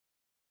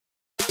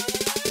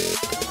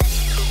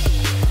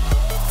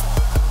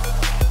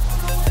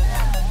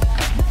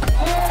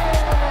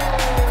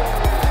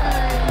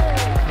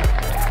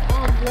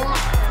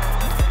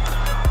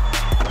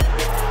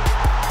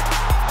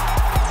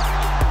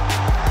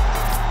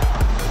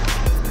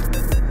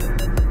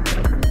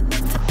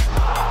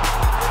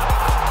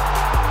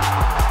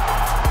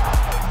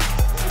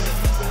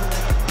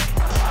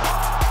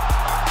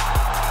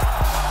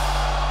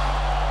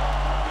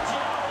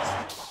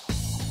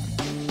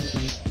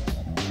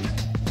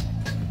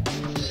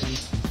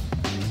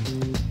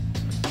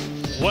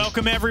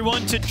Welcome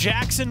everyone to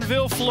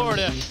Jacksonville,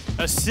 Florida,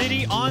 a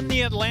city on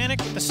the Atlantic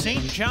with the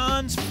St.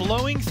 John's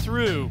flowing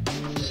through.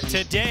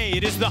 Today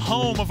it is the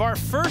home of our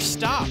first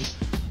stop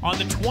on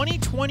the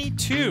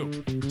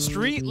 2022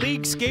 Street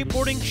League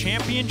Skateboarding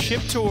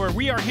Championship Tour.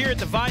 We are here at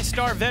the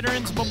ViStar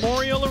Veterans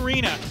Memorial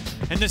Arena,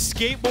 and the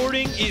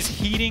skateboarding is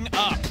heating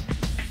up.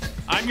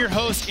 I'm your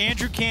host,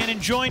 Andrew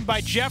Cannon, joined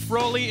by Jeff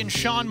Rowley and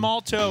Sean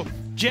Malto.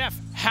 Jeff,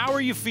 how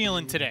are you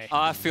feeling today?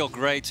 I feel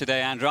great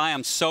today, Andrew. I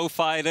am so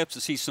fired up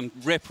to see some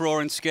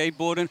rip-roaring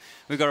skateboarding.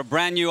 We've got a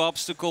brand new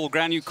obstacle,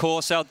 brand new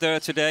course out there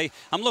today.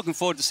 I'm looking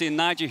forward to seeing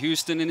Nigel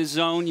Houston in his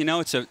zone. You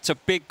know, it's a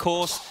big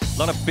course, a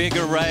lot of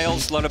bigger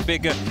rails, a lot of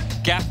bigger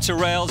gap to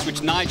rails,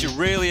 which Nigel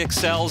really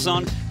excels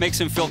on,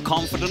 makes him feel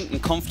confident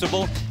and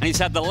comfortable. And he's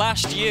had the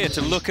last year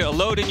to look at a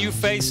load of new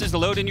faces, a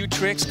load of new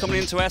tricks coming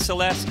into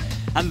SLS,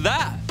 and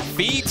that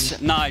feeds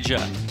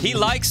Nigel. He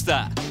likes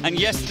that. And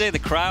yesterday the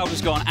crowd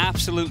was going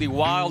absolutely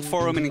wild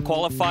for him in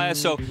qualifier.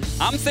 So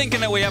I'm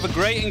thinking that we have a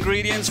great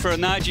ingredients for a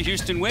Nigel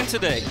Houston win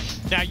today.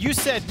 Now you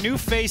said new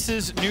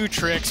faces, new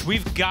tricks.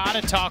 We've got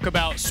to talk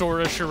about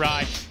Sora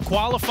Shirai,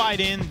 qualified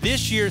in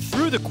this year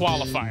through the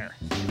qualifier.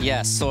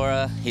 Yeah,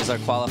 Sora, he's our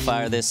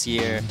qualifier this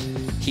year.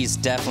 He's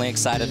definitely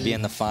excited to be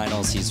in the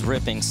finals. He's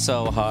ripping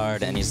so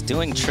hard, and he's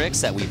doing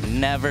tricks that we've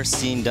never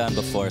seen done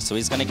before. So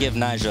he's going to give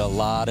Nigel a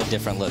lot of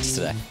different looks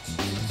today.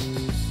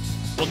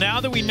 Well,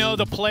 now that we know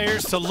the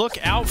players to look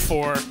out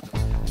for,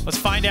 let's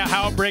find out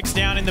how it breaks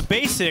down in the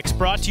basics,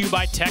 brought to you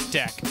by Tech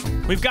Deck.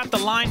 We've got the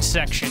line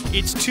section.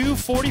 It's 2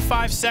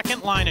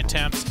 45-second line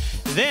attempts.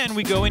 Then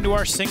we go into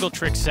our single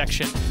trick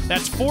section.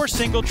 That's 4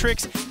 single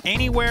tricks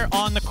anywhere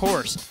on the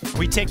course.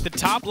 We take the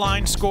top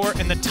line score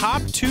and the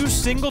top 2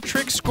 single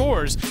trick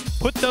scores,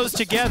 put those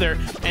together,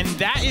 and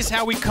that is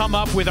how we come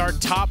up with our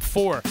top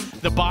 4.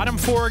 The bottom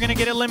 4 are going to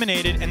get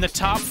eliminated, and the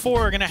top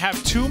 4 are going to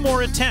have 2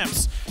 more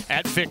attempts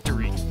at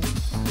victory.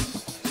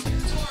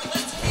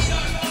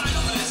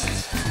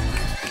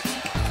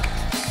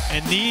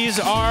 And these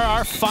are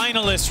our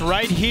finalists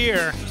right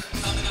here.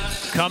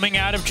 Coming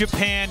out of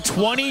Japan,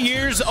 20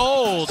 years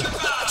old,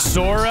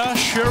 Sora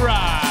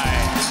Shirai.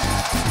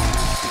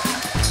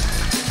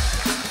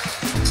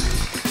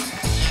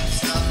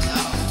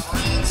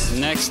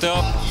 Next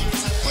up,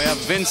 we have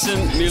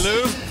Vincent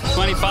Milou,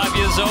 25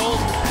 years old,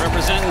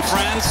 representing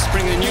France,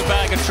 bringing a new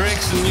bag of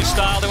tricks and a new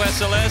style to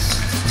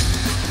SLS.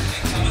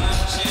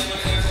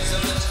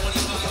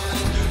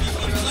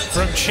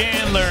 From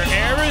Chandler,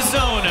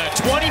 Arizona,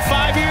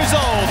 25 years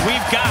old,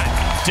 we've got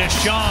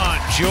Deshaun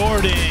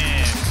Jordan.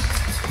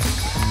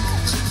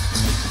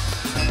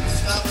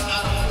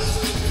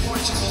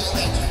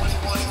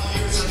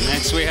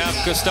 Next we have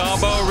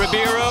Gustavo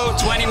Ribeiro,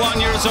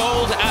 21 years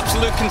old,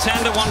 absolute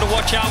contender, one to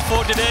watch out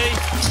for today,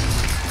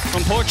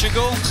 from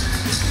Portugal.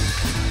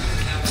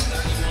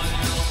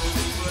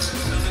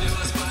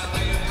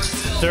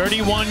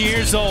 "31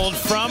 years old,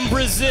 from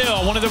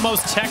Brazil, one of the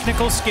most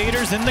technical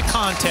skaters in the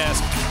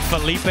contest,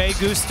 Felipe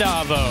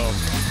Gustavo.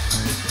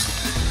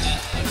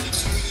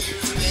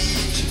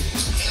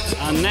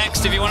 And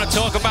next, if you want to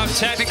talk about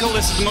technical,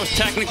 this is the most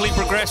technically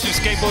progressive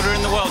skateboarder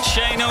in the world,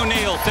 Shane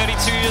O'Neill,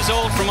 32 years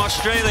old, from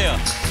Australia.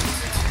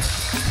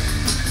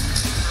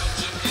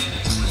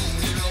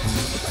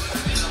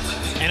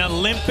 An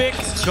Olympic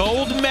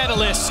gold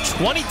medalist,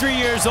 23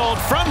 years old,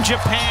 from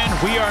Japan.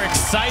 We are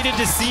excited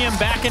to see him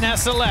back in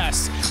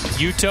SLS,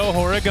 Yuto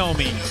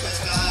Horigome.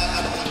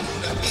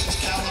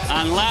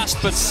 And last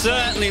but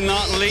certainly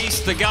not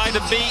least, the guy to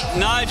beat,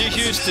 Nigel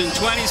Houston,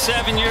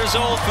 27 years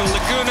old, from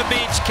Laguna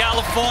Beach,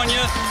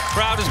 California.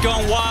 Crowd is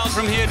going wild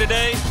from here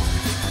today.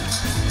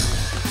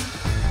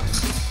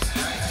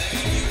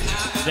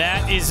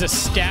 That is a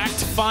stacked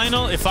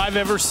final if I've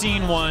ever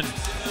seen one.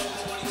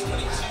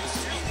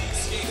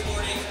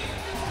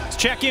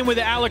 Check in with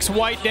Alex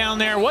White down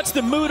there. What's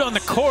the mood on the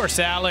course,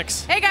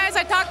 Alex? Hey guys,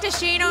 I talked to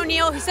Shane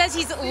O'Neill. He says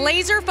he's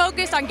laser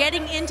focused on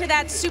getting into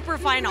that super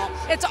final.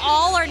 It's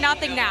all or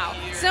nothing now.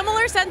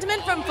 Similar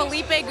sentiment from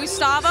Felipe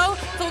Gustavo.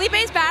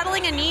 Felipe's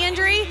battling a knee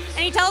injury,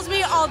 and he tells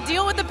me I'll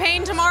deal with the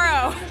pain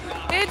tomorrow.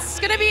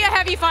 It's gonna be a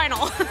heavy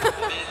final.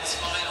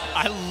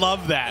 I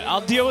love that.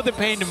 I'll deal with the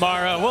pain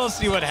tomorrow. We'll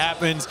see what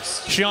happens.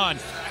 Sean,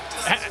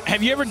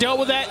 have you ever dealt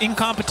with that in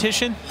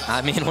competition?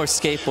 I mean, we're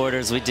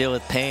skateboarders. We deal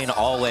with pain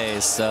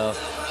always. So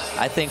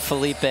I think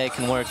Felipe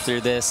can work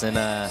through this and,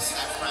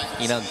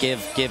 you know,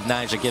 give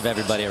Nigel, give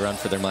everybody a run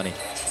for their money.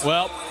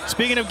 Well,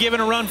 speaking of giving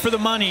a run for the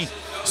money,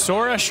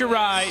 Sora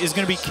Shirai is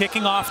going to be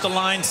kicking off the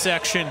line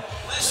section.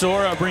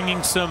 Sora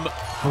bringing some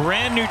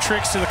brand new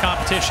tricks to the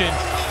competition.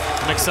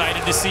 I'm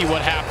excited to see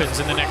what happens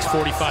in the next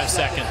 45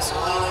 seconds.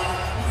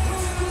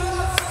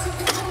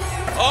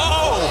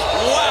 Oh,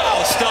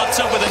 wow! Starts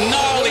up with a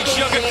gnarly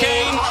sugar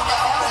cane,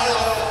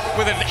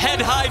 with a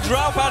head-high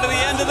drop out of the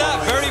end of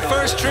that. Very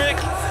first trick.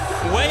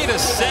 Way to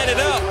set it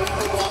up.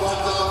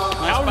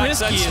 How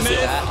risky is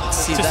it?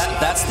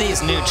 That's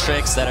these new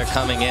tricks that are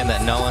coming in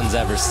that no one's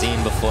ever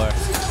seen before.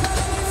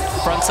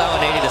 Frontside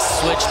 180 to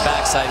switch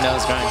backside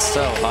nose grind,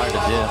 so hard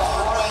to do.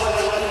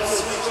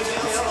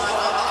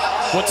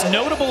 What's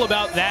notable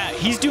about that,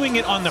 he's doing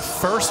it on the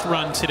first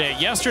run today.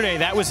 Yesterday,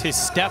 that was his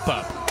step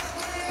up.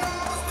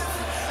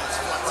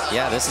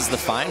 Yeah, this is the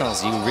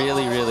finals. You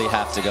really, really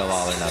have to go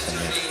all or nothing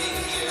here.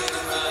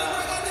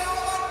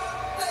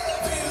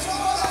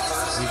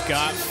 We've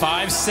got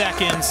 5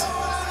 seconds.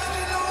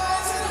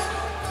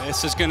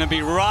 This is going to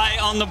be right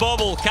on the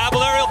bubble.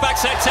 Caballerial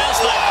backside tail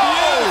slide.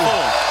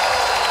 Beautiful.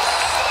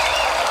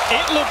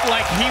 It looked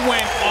like he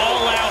went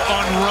all out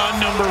on run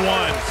number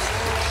 1.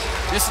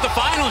 This is the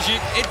finals.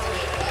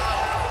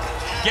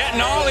 Get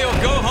gnarly or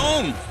go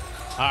home.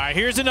 All right,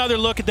 here's another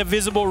look at the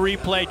visible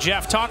replay.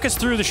 Jeff, talk us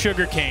through the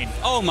sugar cane.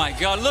 Oh my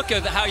God, look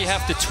at how you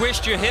have to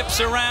twist your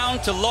hips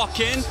around to lock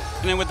in.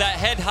 And then with that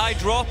head high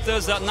drop,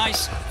 there's that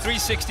nice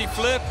 360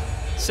 flip.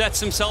 Sets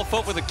himself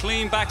up with a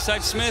clean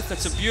backside Smith.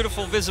 That's a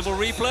beautiful visible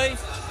replay.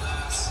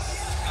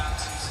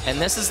 And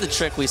this is the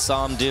trick we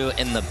saw him do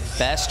in the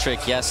best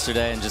trick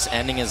yesterday and just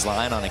ending his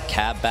line on a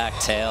cab back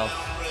tail.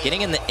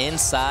 Getting in the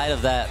inside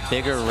of that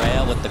bigger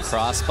rail with the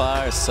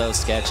crossbar is so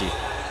sketchy.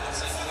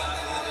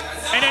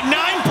 And at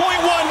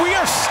 9.1, we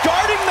are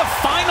starting the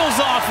finals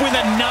off with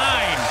a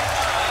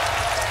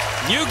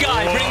 9. You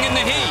guy bringing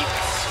the heat.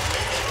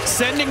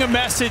 Sending a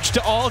message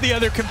to all the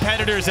other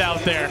competitors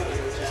out there.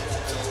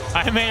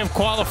 I may have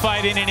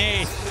qualified in an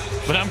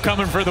 8th, but I'm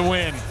coming for the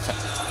win.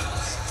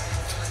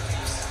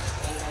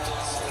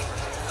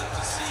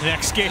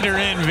 Next skater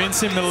in,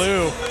 Vincent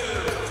Milou.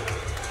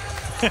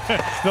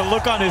 The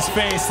look on his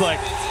face like,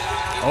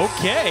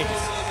 okay.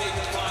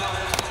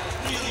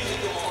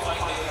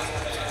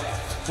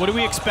 What do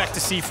we expect to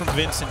see from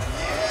Vincent?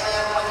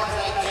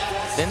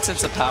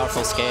 Vincent's a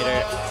powerful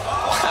skater.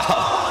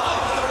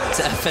 Wow.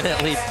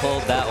 Definitely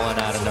pulled that one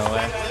out of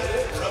nowhere.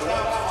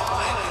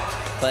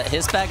 But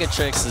his bag of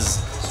tricks is,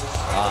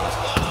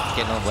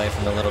 getting away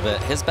from it a little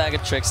bit, his bag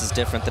of tricks is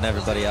different than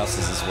everybody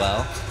else's as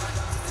well.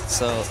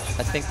 So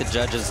I think the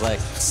judges like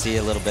to see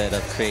a little bit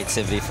of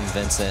creativity from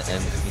Vincent,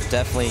 and he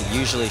definitely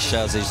usually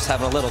shows he's just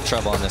having a little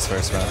trouble on this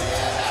first run.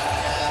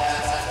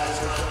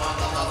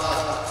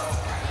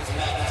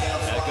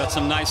 Yeah, got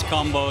some nice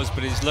combos,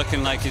 but he's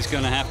looking like he's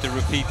going to have to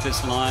repeat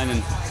this line.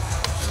 And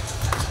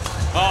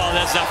oh,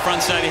 there's that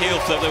frontside heel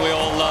flip that we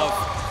all love.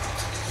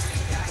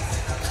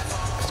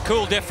 It's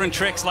cool, different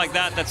tricks like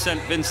that that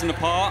sent Vincent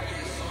apart.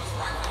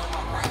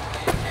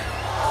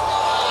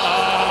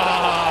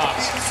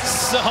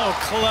 So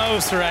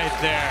close right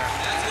there.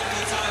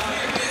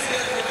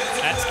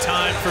 That's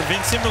time for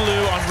Vincent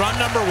Milou on run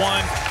number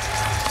 1.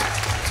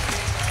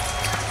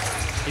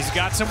 He's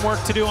got some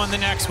work to do on the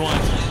next one.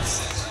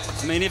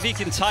 I mean, if he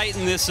can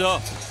tighten this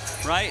up,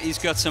 right? He's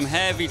got some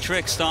heavy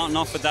tricks starting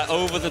off with that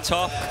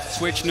over-the-top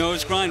switch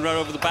nose grind right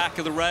over the back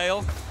of the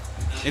rail.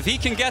 If he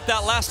can get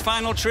that last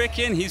final trick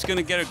in, he's going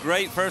to get a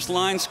great first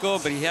line score,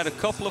 but he had a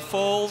couple of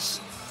falls.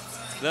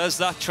 There's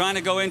that trying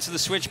to go into the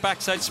switch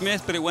backside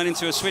Smith, but it went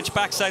into a switch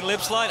backside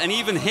lip slide and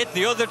even hit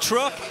the other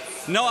truck.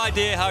 No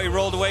idea how he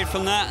rolled away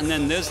from that. And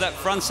then there's that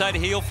frontside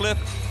heel flip,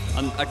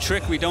 a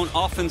trick we don't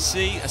often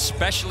see,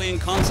 especially in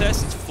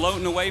contests. It's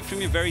floating away from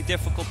you, very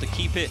difficult to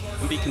keep it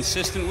and be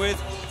consistent with.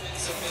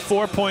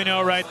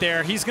 4.0 right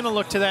there. He's going to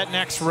look to that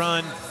next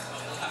run.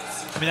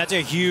 I mean, that's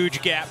a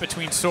huge gap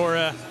between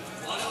Sora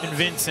and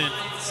Vincent.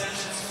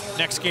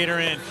 Next skater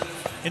in.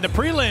 In the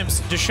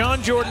prelims,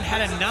 Deshaun Jordan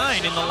had a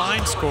 9 in the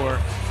line score.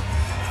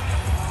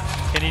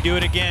 Can he do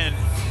it again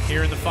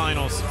here in the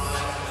finals?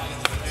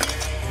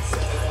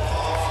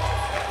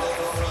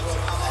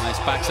 Nice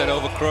backside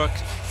over crook.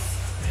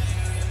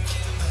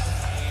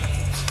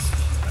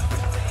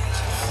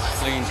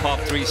 Clean pop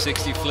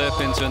 360 flip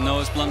into a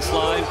nose blunt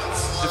slide.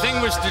 The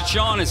thing with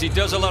Deshaun is he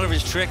does a lot of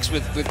his tricks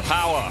with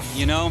power,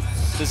 you know?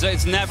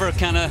 It's never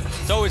kind of,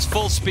 it's always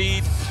full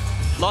speed,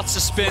 lots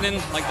of spinning,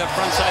 like that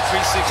frontside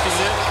 360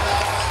 flip.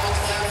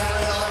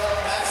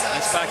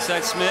 Nice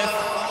backside Smith.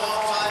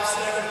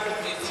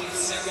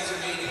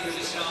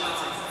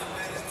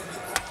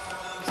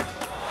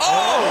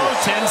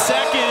 Oh, 10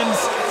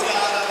 seconds.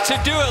 To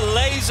do a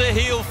laser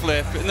heel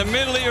flip in the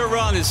middle of your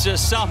run is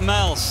just something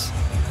else.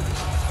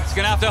 He's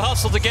going to have to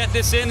hustle to get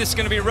this in. It's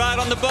going to be right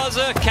on the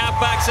buzzer. Cap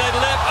backside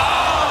lip.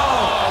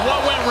 Oh,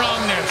 what went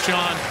wrong there,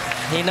 Sean?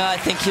 You know, I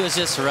think he was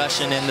just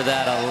rushing into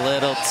that a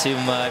little too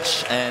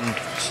much. And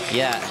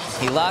yeah,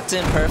 he locked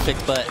in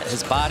perfect, but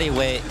his body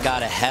weight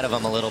got ahead of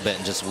him a little bit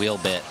and just wheel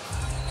bit.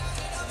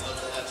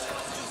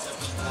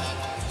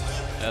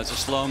 There's a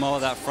slow-mo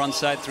of that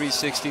frontside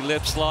 360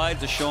 lip slide.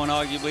 Deshaun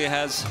arguably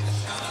has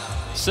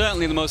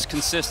certainly the most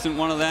consistent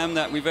one of them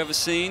that we've ever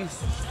seen.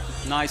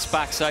 Nice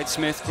backside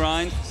Smith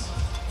grind.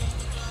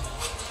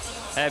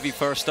 Heavy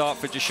first start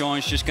for Deshaun.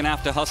 He's just going to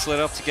have to hustle it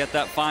up to get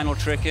that final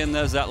trick in.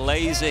 There's that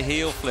laser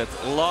heel flip.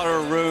 A lot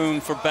of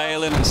room for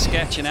bailing and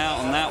sketching out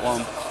on that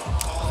one.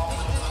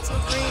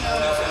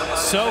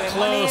 So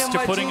close to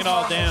putting it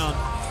all down.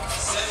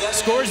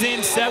 Scores in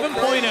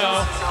 7.0.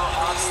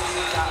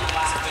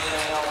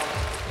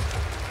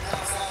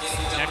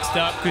 Next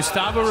up,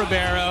 Gustavo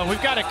Ribeiro.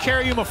 We've got a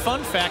Cariuma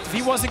fun fact. If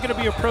he wasn't going to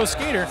be a pro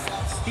skater,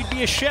 he'd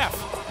be a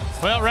chef.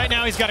 Well, right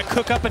now he's got to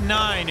cook up a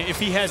 9 if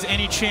he has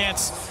any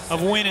chance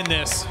of winning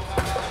this.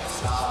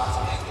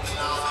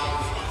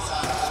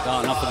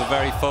 Starting off with a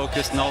very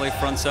focused nollie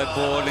frontside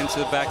board into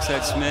the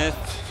backside Smith.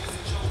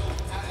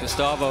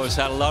 Gustavo has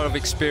had a lot of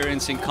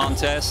experience in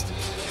contest.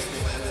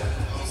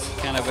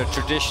 Kind of a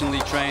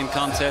traditionally trained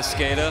contest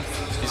skater.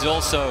 He's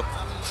also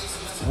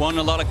won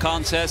a lot of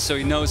contests, so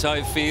he knows how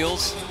it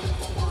feels.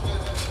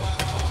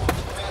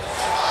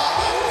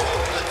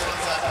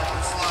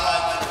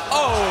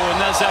 Oh,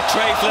 and there's that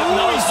tray flip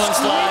noseblunt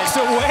slide.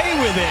 Streaks away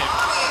with it.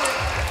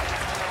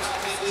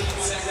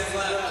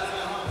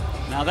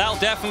 Now that'll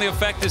definitely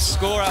affect his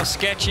score, how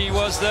sketchy he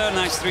was there.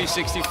 Nice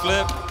 360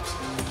 flip.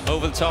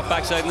 Over the top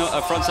backside,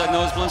 frontside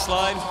noseblunt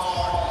slide.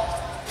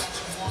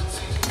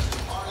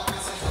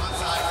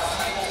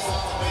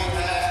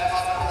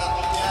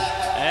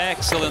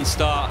 Excellent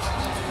start.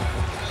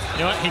 You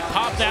know what? He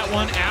popped that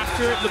one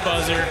after the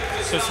buzzer,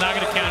 so it's not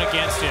going to count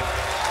against him.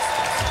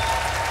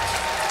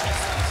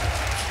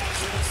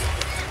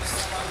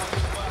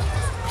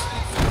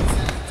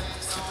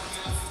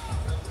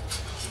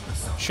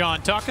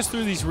 Sean, talk us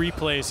through these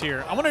replays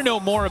here. I want to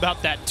know more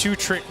about that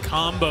two-trick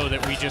combo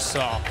that we just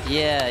saw.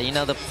 Yeah, you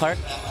know, the part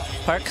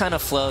kind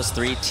of flows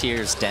 3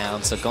 tiers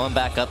down, so going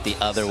back up the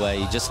other way,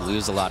 you just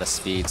lose a lot of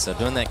speed. So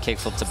doing that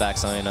kickflip to back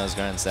Sony nose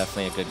grind is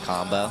definitely a good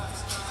combo.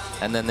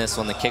 And then this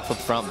one, the kickflip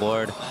front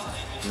board,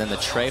 and then the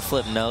tray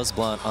flip nose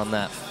blunt on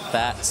that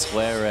fat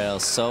square rail,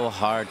 so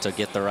hard to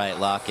get the right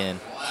lock in.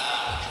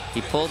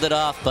 He pulled it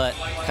off, but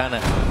kind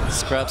of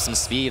scrubbed some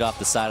speed off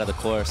the side of the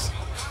course.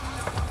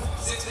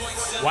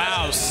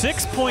 Wow,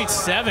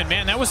 6.7,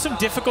 man, that was some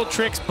difficult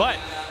tricks, but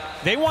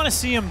they want to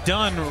see him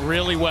done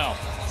really well.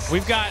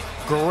 We've got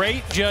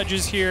great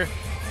judges here.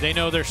 They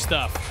know their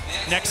stuff.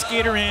 Next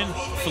skater in,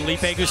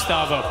 Felipe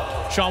Gustavo.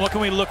 Sean, what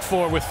can we look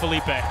for with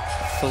Felipe?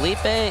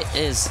 Felipe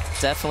is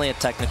definitely a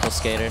technical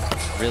skater,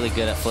 really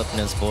good at flipping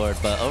his board,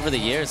 but over the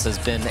years has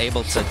been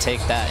able to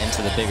take that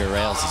into the bigger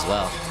rails as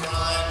well.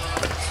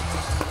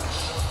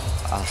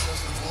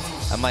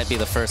 That might be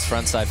the first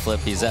frontside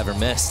flip he's ever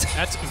missed.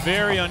 That's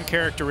very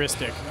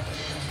uncharacteristic.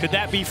 Could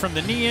that be from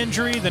the knee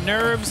injury, the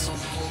nerves?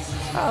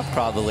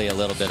 Probably a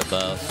little bit of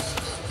both.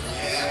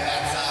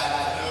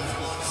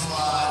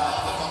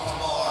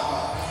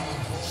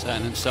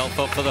 Setting himself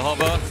up for the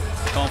hopper.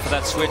 Going for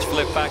that switch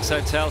flip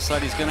backside tail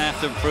slide. He's going to have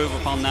to improve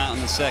upon that on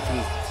the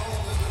second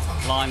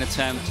line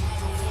attempt.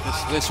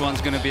 This one's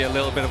going to be a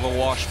little bit of a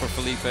wash for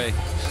Felipe.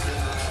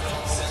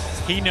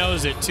 He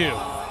knows it too.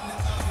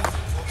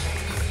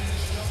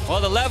 Well,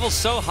 the level's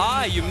so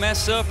high, you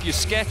mess up, you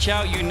sketch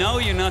out, you know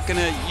you're not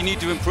gonna, you need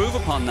to improve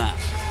upon that.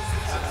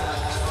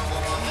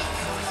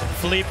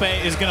 Felipe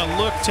is gonna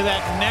look to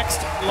that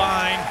next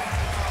line.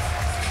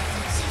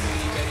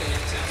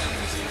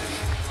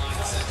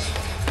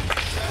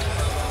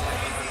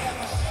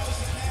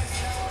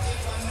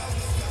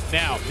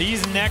 Now,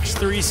 these next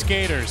 3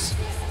 skaters,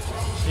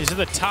 these are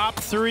the top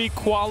 3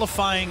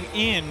 qualifying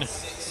in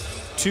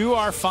to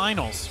our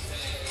finals.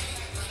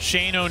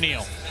 Shane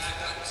O'Neill.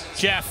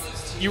 Jeff,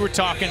 you were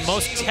talking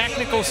most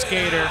technical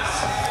skater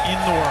in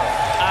the world.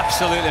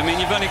 Absolutely. I mean,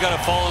 you've only got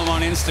to follow him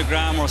on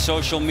Instagram or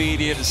social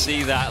media to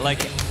see that.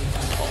 Like,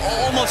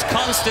 almost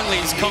constantly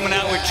he's coming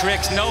out with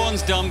tricks no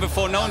one's done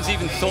before, no one's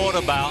even thought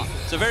about.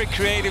 It's a very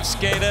creative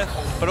skater,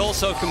 but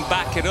also can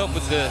back it up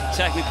with the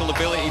technical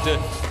ability to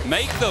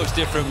make those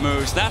different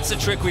moves. That's a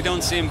trick we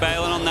don't see him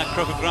bailing on, that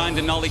crooked grind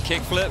and nollie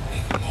kickflip.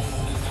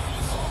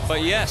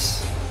 But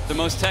yes, the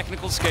most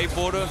technical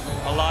skateboarder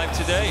alive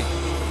today.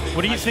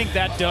 What do you think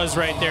that does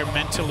right there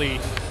mentally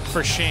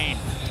for Shane?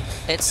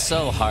 It's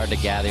so hard to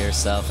gather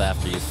yourself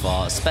after you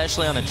fall,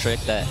 especially on a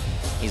trick that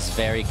he's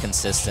very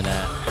consistent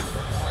at.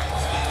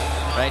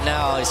 Right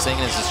now, all he's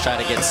thinking is just try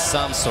to get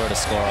some sort of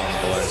score on the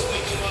board.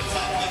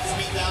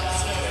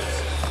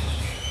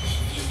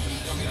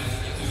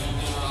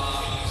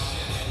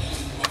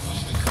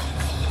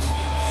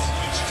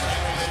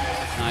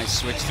 Nice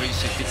switch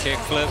 360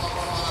 kickflip.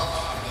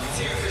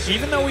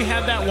 Even though we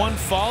had that one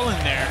fall in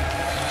there,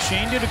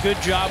 Shane did a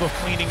good job of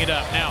cleaning it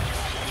up. Now,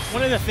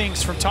 one of the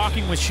things from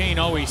talking with Shane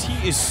always,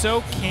 he is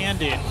so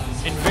candid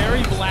and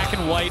very black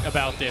and white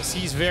about this.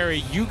 He's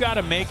very, you got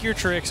to make your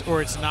tricks or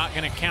it's not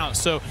going to count.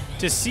 So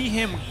to see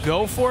him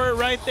go for it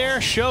right there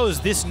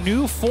shows this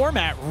new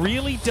format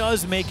really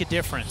does make a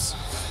difference.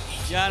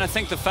 Yeah, and I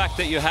think the fact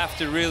that you have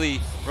to really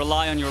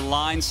rely on your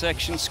line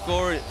section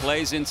score, it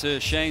plays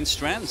into Shane's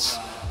strengths.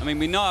 I mean,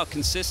 we know how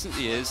consistent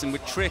he is, and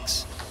with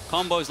tricks,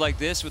 combos like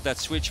this with that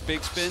switch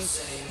big spin,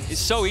 it's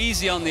so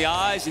easy on the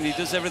eyes and he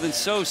does everything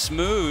so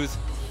smooth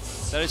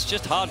that it's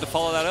just hard to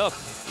follow that up.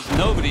 There's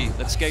nobody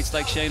that skates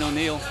like Shane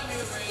O'Neill.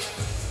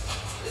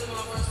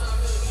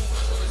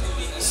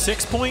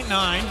 6.9.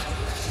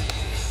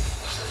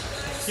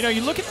 You know,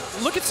 you look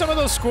at some of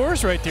those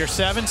scores right there,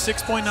 7,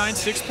 6.9,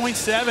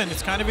 6.7.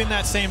 It's kind of in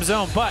that same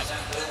zone, but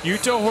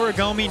Yuto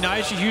Horigome,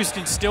 Nyjah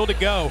Huston still to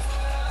go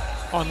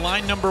on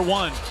line number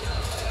 1.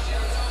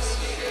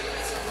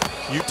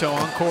 Yuto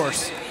on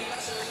course.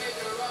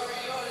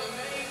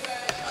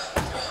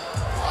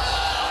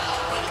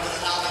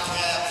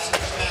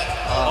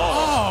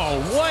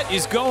 Oh, what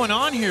is going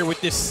on here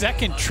with this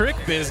second trick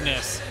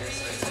business?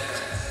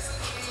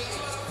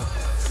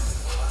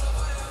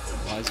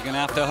 Well, he's going to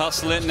have to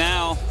hustle it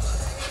now.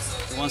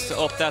 He wants to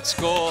up that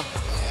score.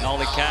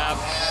 Nollie cab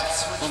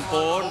front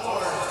board.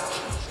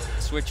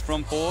 Switch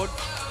front board.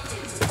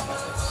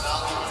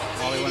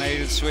 Nollie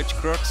 180 switch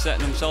crook,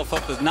 setting himself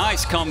up with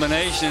nice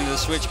combination of the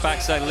switch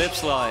backside lip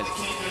slide.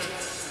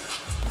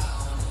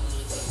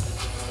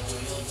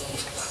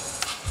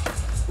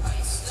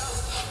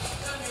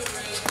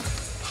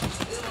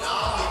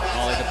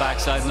 Nollie the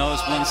backside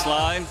nose blunt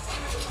slide.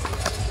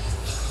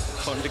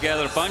 Putting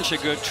together a bunch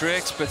of good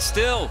tricks, but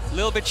still a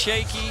little bit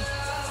shaky.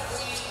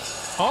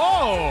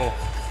 Oh,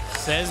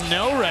 says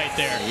no right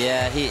there.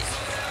 Yeah, he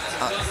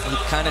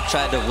kind of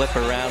tried to whip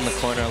around the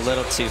corner a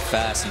little too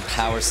fast and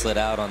power slid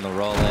out on the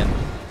roll-in.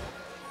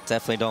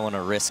 Definitely don't want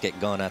to risk it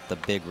going at the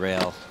big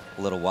rail,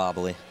 a little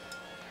wobbly.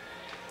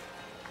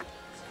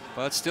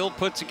 But still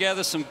put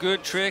together some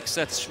good tricks.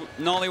 That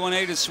Nollie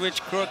 180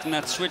 switch crook and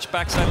that switch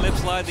backside lip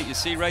slide that you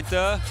see right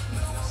there.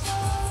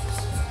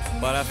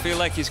 But I feel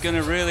like he's going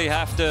to really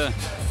have to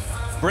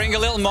bring a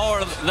little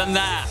more than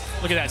that.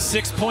 Look at that,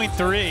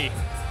 6.3.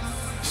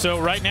 So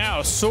right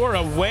now,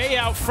 Sora way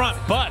out front,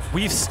 but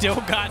we've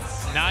still got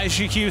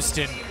Nyjah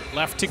Huston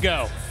left to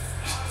go.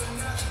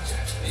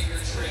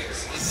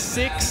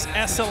 6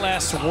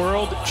 SLS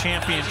World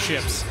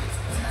Championships.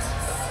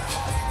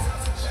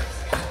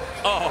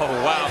 Oh,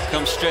 wow,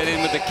 comes straight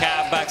in with the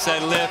cab,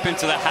 backside lip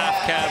into the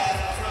half cab,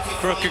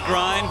 crooked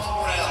grind.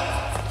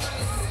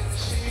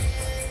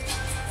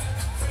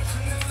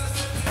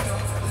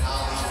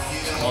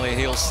 Nollie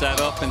heel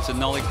set up into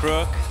Nollie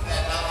crook.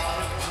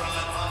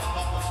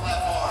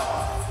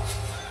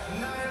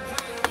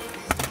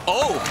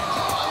 Oh!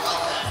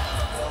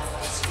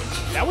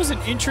 That was an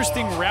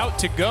interesting route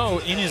to go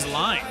in his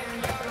line.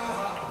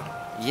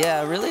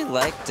 Yeah, I really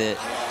liked it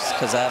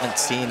because I haven't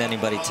seen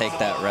anybody take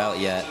that route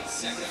yet.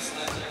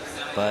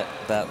 But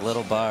that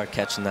little bar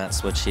catching that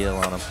switch heel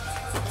on him.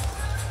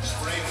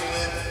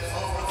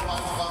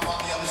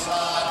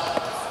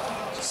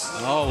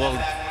 Oh,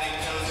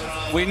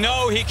 well, we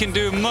know he can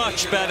do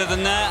much better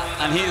than that,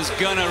 and he is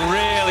gonna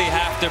really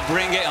have to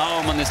bring it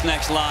home on this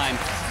next line.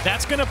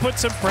 That's gonna put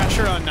some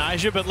pressure on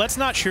Nyjah, but let's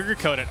not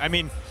sugarcoat it. I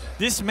mean,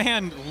 this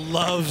man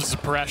loves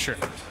pressure.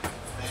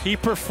 He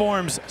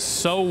performs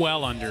so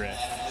well under it.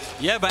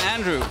 Yeah, but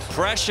Andrew,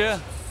 pressure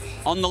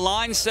on the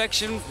line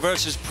section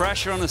versus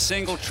pressure on a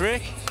single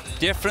trick,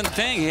 different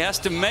thing. He has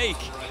to make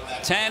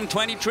 10,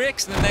 20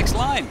 tricks in the next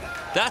line.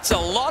 That's a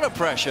lot of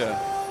pressure.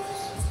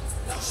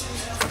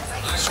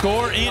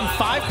 Score in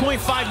 5.5.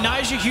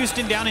 Nyjah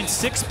Huston down in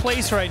 6th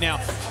place right now.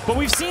 But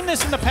we've seen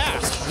this in the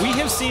past. We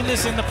have seen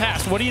this in the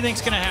past. What do you think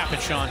is going to happen,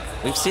 Sean?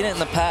 We've seen it in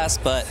the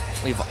past, but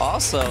we've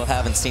also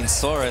haven't seen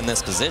Sora in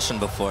this position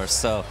before.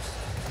 So,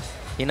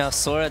 you know,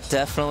 Sora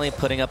definitely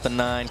putting up a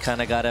 9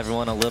 kind of got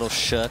everyone a little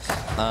shook.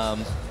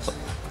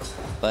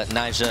 But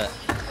Nyjah,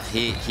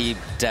 he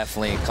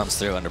definitely comes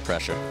through under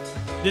pressure.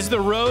 This is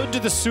the road to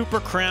the Super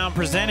Crown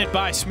presented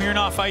by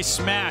Smirnoff Ice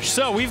Smash.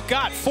 So we've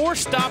got 4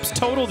 stops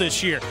total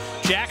this year.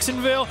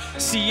 Jacksonville,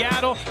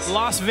 Seattle,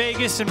 Las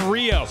Vegas, and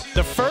Rio.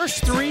 The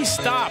first 3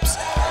 stops,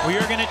 we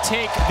are going to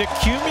take the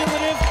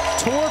cumulative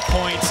tour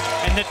points,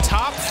 and the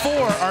top 4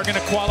 are going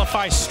to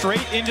qualify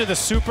straight into the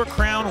Super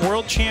Crown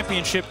World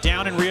Championship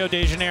down in Rio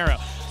de Janeiro.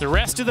 The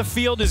rest of the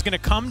field is going to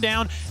come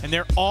down, and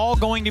they're all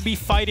going to be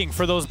fighting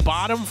for those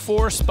bottom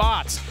 4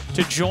 spots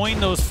to join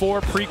those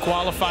 4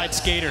 pre-qualified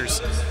skaters.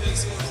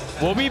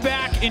 We'll be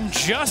back in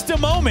just a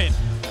moment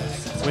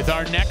with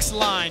our next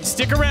line.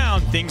 Stick around,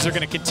 things are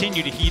going to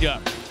continue to heat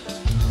up.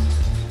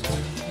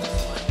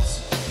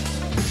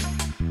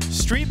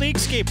 Street League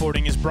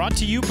Skateboarding is brought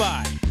to you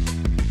by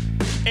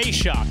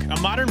Shoc,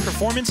 a modern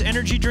performance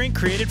energy drink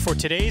created for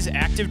today's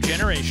active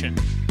generation.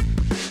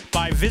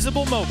 By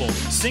Visible Mobile,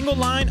 single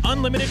line,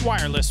 unlimited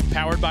wireless,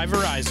 powered by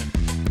Verizon.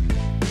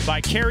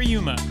 By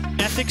Cariuma,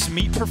 ethics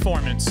meet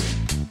performance.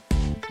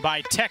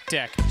 By Tech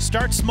Deck,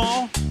 start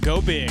small, go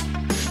big.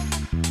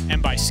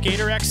 And by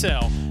Skater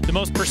XL, the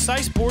most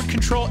precise board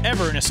control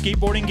ever in a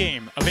skateboarding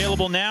game.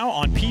 Available now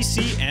on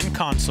PC and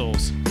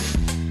consoles.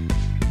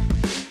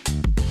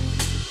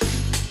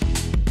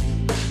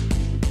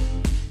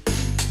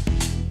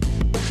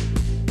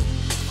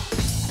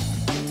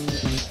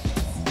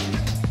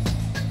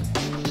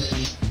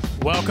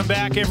 Welcome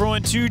back,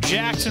 everyone, to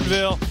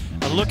Jacksonville.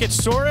 A look at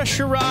Sora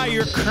Shirai,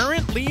 your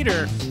current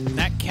leader, and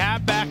that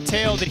cab back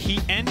tail that he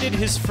ended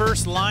his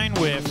first line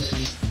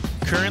with.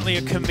 Currently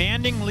a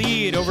commanding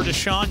lead over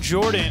Deshaun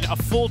Jordan, a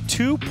full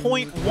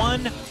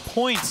 2.1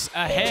 points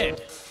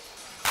ahead.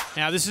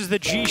 Now this is the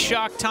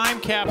G-Shock time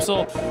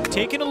capsule,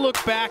 taking a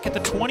look back at the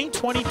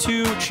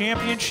 2022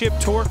 Championship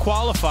Tour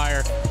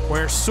qualifier,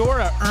 where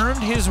Sora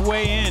earned his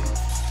way in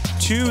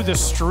to the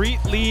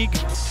Street League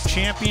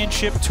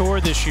Championship Tour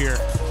this year.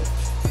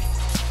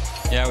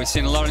 Yeah, we've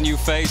seen a lot of new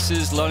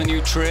faces, a lot of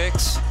new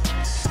tricks,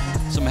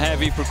 some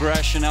heavy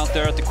progression out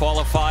there at the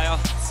qualifier.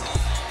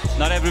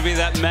 Not everybody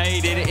that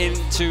made it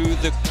into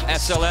the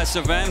SLS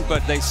event,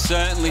 but they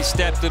certainly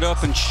stepped it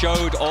up and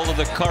showed all of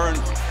the current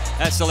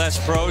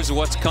SLS pros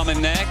what's coming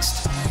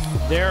next.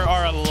 There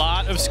are a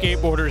lot of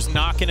skateboarders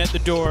knocking at the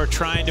door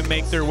trying to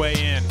make their way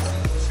in.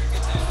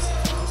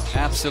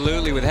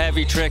 Absolutely, with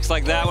heavy tricks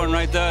like that one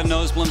right there,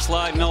 nose blunt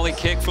slide, nollie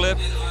kickflip.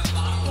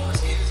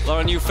 A lot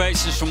of new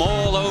faces from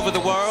all over the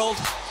world.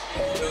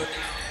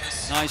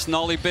 Nice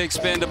nollie big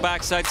spin to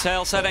backside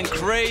tail side, and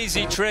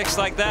crazy tricks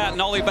like that.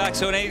 Nollie back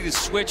 180 to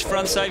switch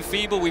frontside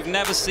feeble. We've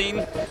never seen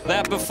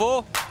that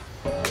before.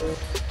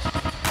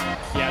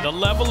 Yeah, the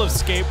level of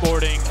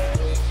skateboarding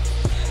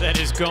that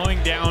is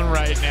going down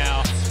right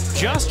now,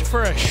 just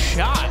for a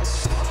shot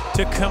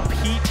to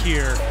compete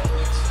here.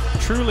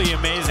 Truly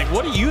amazing.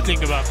 What do you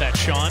think about that,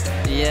 Sean?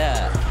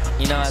 Yeah,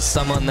 you know, as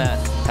someone that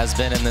has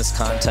been in this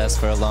contest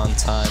for a long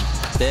time,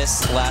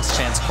 this last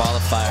chance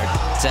qualifier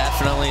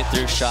definitely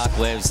threw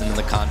shockwaves into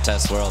the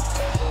contest world.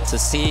 To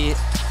see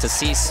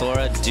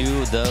Sora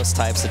do those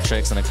types of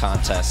tricks in a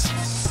contest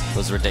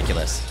was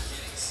ridiculous.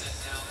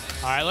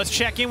 All right, let's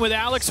check in with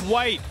Alex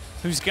White,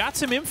 who's got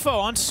some info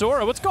on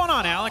Sora. What's going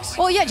on, Alex?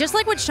 Well, yeah, just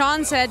like what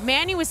Sean said,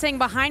 Manny was saying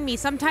behind me,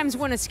 sometimes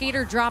when a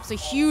skater drops a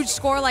huge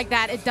score like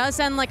that, it does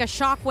send like a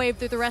shockwave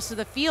through the rest of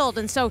the field.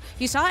 And so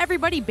you saw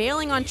everybody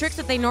bailing on tricks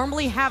that they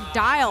normally have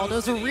dialed. It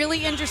was a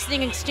really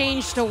interesting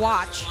exchange to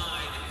watch.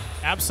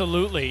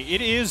 Absolutely.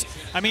 It is.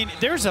 I mean,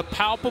 there's a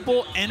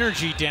palpable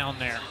energy down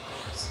there.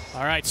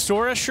 All right,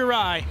 Sora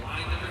Shirai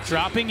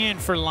dropping in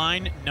for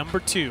line number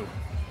 2.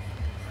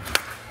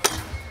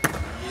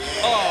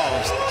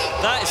 Oh,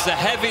 that is the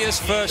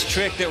heaviest first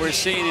trick that we're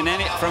seeing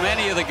from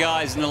any of the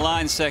guys in the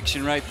line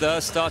section right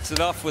there. Starts it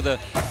off with a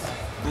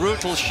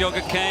brutal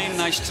sugar cane,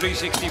 nice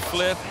 360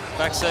 flip,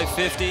 backside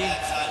 50.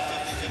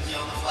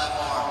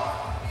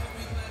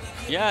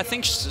 Yeah, I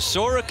think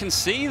Sora can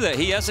see that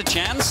he has a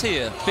chance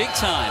here, big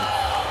time.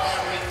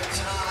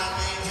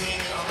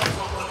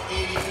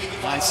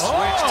 Nice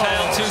switch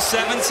tail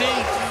 270.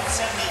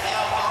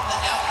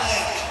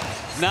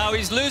 Now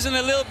he's losing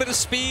a little bit of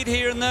speed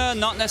here and there,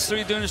 not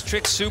necessarily doing his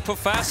tricks super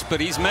fast,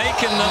 but he's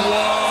making them.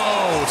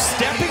 Whoa,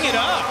 stepping it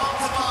up.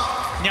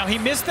 Now he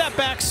missed that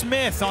back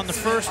Smith on the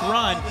first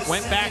run,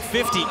 went back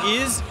 50.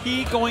 Is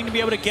he going to be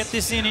able to get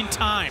this in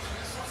time?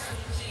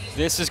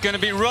 This is going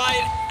to be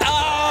right.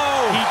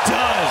 Oh! He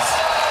does.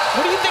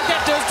 What do you think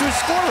that does to his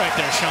score right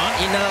there, Sean?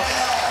 You know,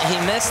 he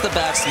missed the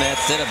back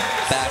Smith, did a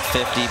back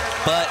 50,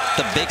 but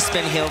the big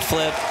spin heel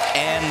flip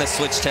and the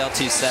switch tail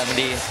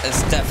 270,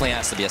 this definitely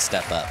has to be a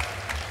step up.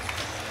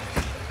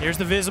 Here's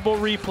the visible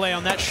replay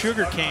on that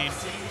sugar cane.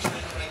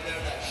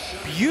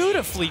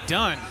 Beautifully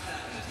done.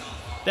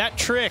 That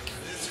trick,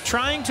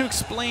 trying to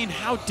explain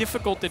how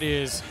difficult it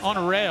is on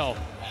a rail,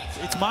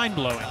 it's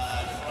mind-blowing.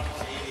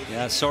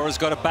 Yeah, Sora's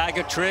got a bag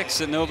of tricks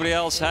that nobody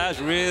else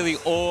has. Really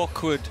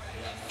awkward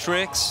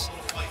tricks.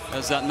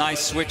 There's that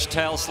nice switch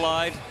tail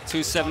slide,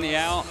 270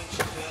 out.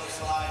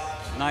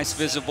 Nice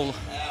visible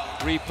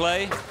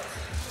replay.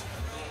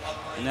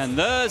 And then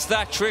there's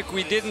that trick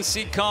we didn't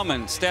see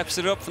coming. Steps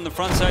it up from the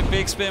frontside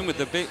big spin with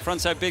the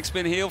frontside big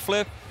spin heel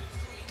flip.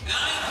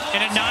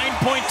 And at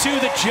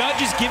 9.2, the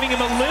judge is giving him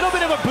a little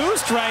bit of a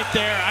boost right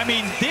there. I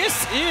mean,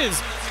 this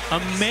is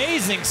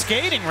amazing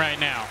skating right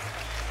now.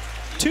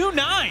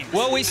 2.9.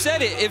 Well, we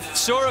said it. If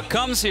Sora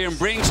comes here and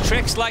brings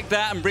tricks like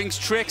that and brings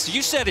tricks,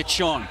 you said it,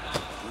 Sean.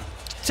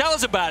 Tell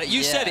us about it.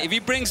 You said it. If he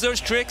brings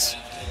those tricks,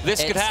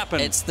 this could happen.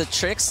 It's the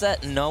tricks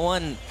that no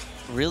one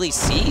really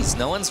sees.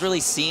 No one's really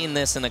seen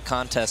this in a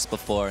contest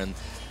before, and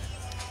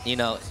you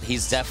know,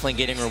 he's definitely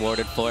getting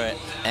rewarded for it,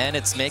 and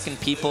it's making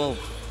people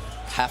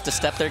have to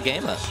step their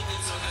game up.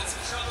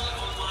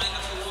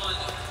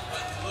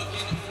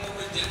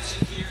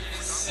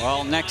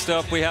 Well, next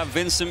up we have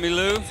Vincent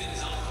Milou.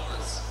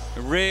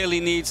 Really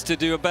needs to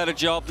do a better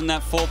job than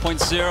that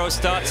 4.0.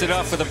 Starts it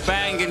off with a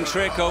banging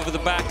trick over the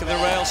back of the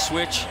rail,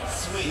 switch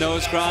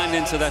nose grind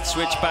into that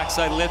switch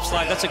backside lip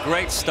slide. That's a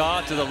great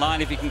start to the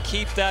line. If he can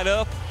keep that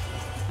up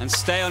and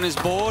stay on his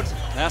board,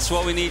 that's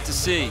what we need to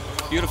see.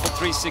 Beautiful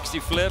 360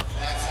 flip.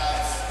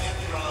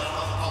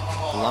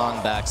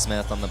 Long back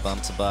Smith on the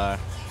bump to bar.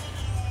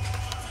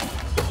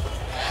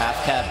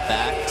 Half cab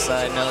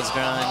backside nose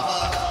grind.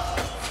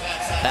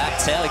 Back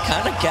tail, he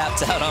kind of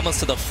gapped out almost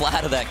to the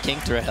flat of that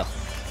kinked rail.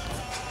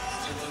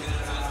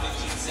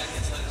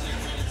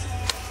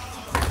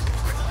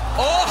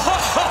 Oh!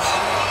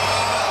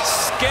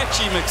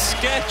 Sketchy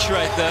McSketch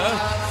right there.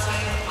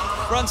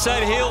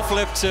 Frontside heel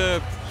flip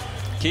to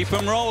keep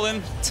him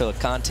rolling. To a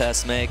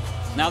contest make.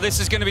 Now this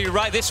is going to be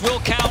right. This will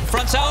count.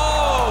 Frontside.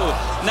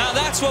 Oh! Now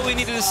that's what we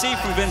needed to see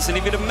from Vincent.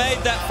 If he'd have made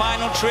that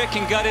final trick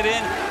and got it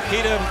in,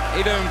 he'd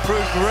have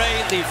improved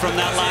greatly from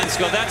that line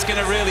score. That's going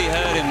to really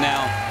hurt him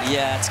now.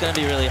 Yeah, it's going to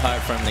be really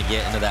hard for him to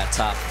get into that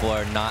top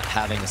 4, not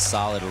having a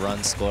solid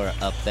run score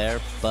up there,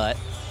 but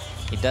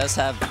he does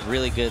have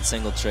really good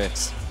single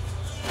tricks.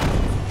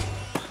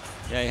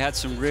 Yeah, he had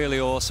some really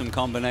awesome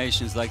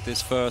combinations like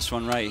this first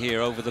one right here,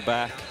 over the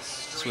back,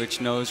 switch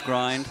nose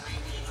grind,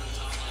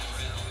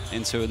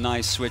 into a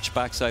nice switch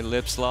backside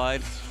lip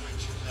slide.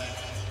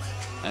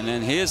 And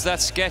then here's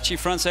that sketchy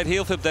frontside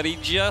heel flip that he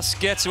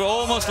just gets,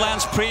 almost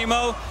lands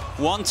primo,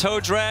 one toe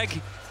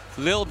drag,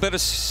 Little bit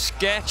of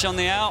sketch on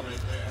the out,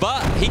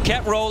 but he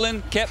kept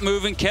rolling, kept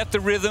moving, kept the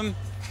rhythm.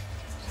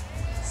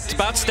 It's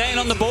about staying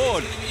on the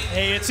board.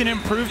 Hey, it's an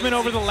improvement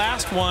over the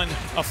last one,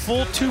 a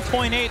full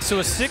 2.8, so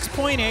a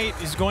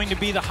 6.8 is going to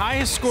be the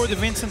highest score that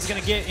Vincent's going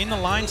to get in the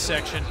line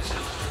section.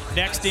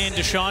 Next in,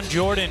 Deshaun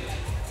Jordan,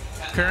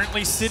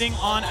 currently sitting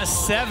on a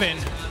 7,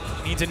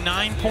 needs a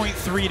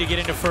 9.3 to get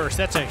into first.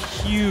 That's a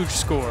huge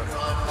score.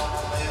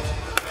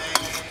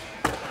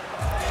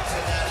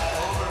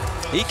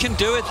 He can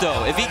do it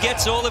though. If he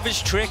gets all of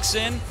his tricks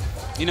in,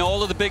 you know,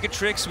 all of the bigger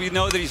tricks we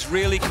know that he's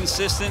really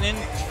consistent in,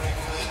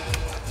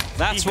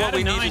 that's what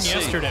we need to see.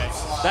 Yesterday.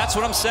 That's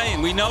what I'm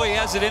saying. We know he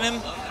has it in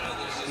him.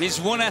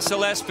 He's won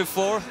SLS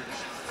before.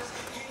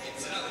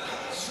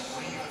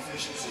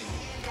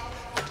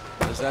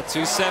 There's that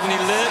 270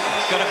 lip.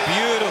 Got a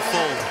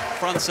beautiful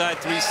frontside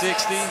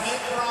 360.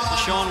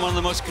 Deshaun, one of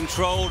the most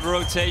controlled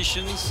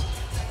rotations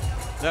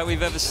that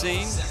we've ever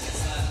seen.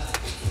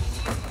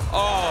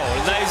 Oh,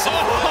 laser.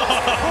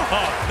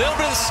 A little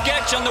bit of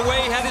sketch on the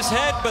way he had his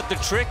head, but the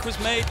trick was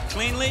made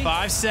cleanly.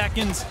 5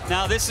 seconds.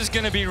 Now this is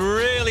going to be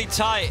really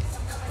tight.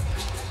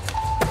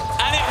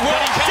 And it will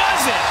count.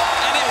 Does it?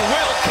 And it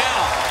will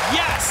count.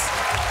 Yes.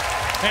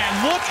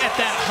 And look at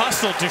that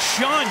hustle.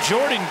 Deshaun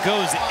Jordan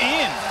goes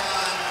in.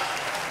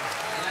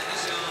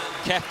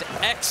 Kept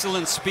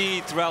excellent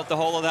speed throughout the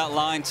whole of that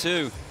line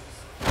too.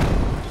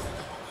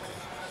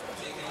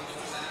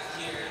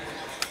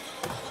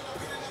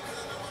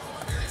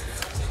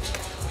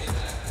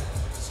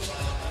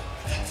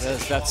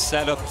 There's that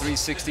setup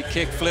 360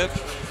 kickflip.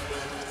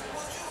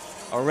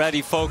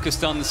 Already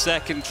focused on the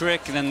second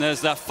trick, and then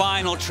there's that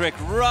final trick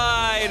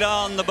right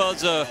on the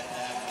buzzer.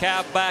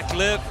 Cab back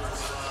lip.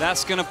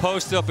 That's going to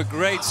post up a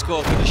great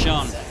score for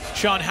Deshaun.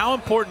 Sean, how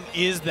important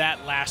is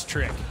that last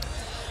trick?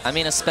 I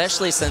mean,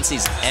 especially since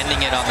he's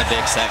ending it on the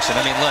big section.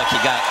 I mean, look, he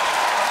got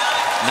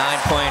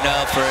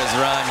 9.0 for his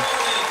run.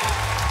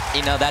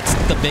 You know, that's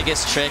the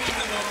biggest trick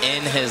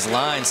in his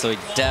line, so he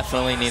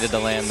definitely needed to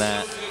land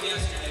that.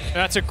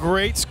 That's a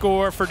great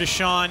score for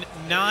Deshaun.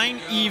 9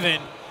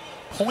 even,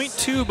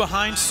 0.2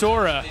 behind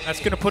Sora. That's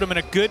going to put him in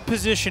a good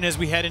position as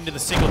we head into the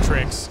single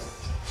tricks.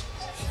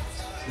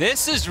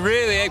 This is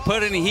really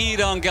putting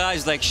heat on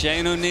guys like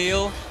Shane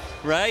O'Neill,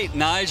 right?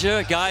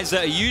 Nyjah, guys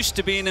that are used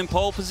to being in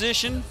pole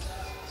position.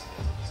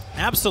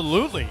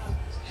 Absolutely.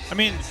 I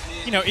mean,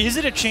 you know, is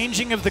it a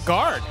changing of the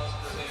guard?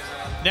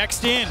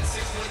 Next in,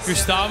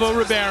 Gustavo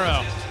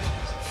Ribeiro.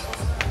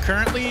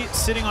 Currently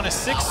sitting on a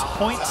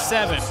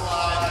 6.7.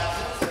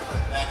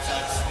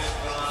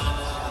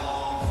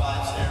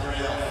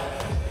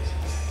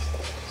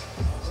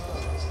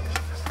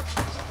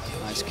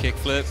 Nice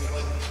kickflip.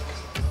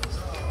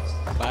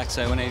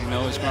 Backside 180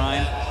 nose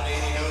grind.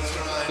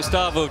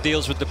 Gustavo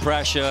deals with the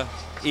pressure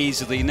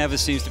easily, never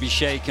seems to be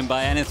shaken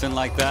by anything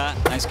like that.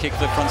 Nice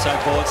kickflip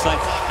frontside board slide.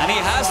 And he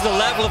has the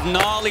level of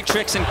gnarly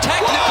tricks and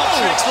technical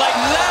tricks like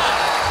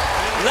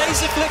that.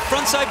 Laser flip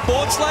frontside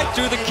board slide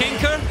through the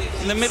kinker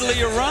in the middle of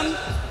your run,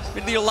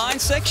 middle of your line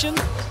section.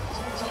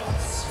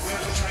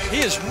 He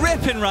is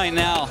ripping right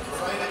now.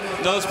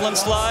 Nose blunt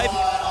slide.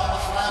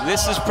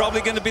 This is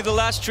probably going to be the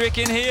last trick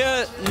in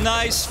here.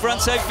 Nice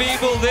frontside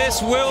feeble.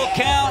 This will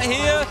count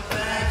here.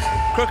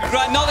 Crooked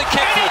grind, another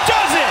kick. And he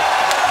does it!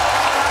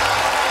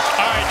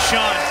 All right,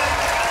 Sean,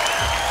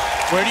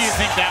 where do you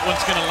think that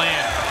one's going to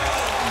land?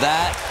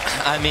 That,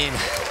 I mean,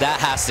 that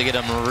has to get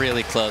him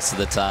really close to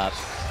the top.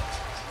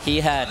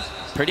 He had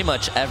pretty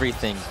much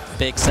everything.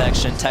 Big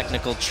section,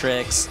 technical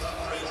tricks.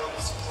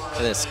 Look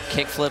at this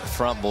kickflip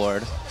front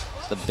board,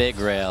 the big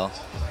rail.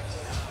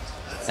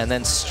 And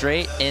then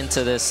straight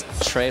into this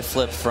tray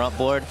flip front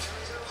board.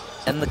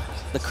 And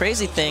the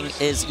crazy thing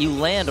is you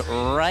land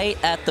right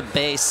at the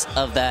base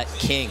of that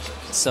kink.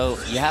 So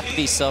you have to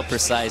be so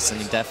precise,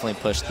 and he definitely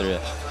pushed through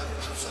it.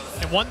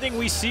 And one thing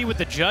we see with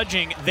the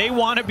judging, they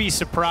want to be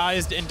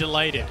surprised and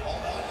delighted.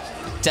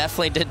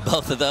 Definitely did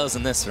both of those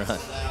in this run.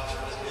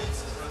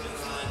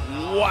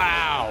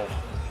 Wow.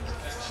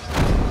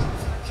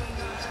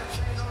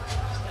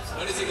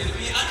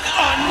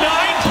 A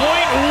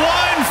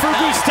 9.1 for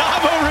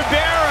Gustavo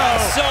Ribeiro.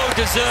 So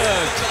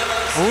deserved.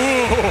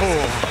 Ooh,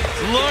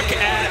 look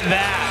at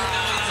that.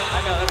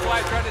 I know, that's why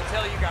I tried to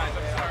tell you guys.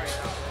 I'm sorry.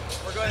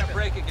 We're going to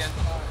break again.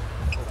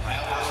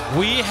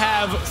 We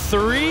have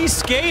 3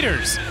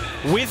 skaters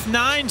with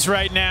 9s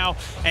right now,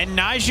 and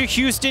Nyjah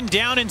Huston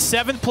down in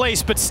 7th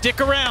place, but stick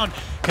around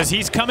because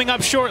he's coming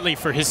up shortly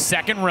for his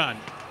second run.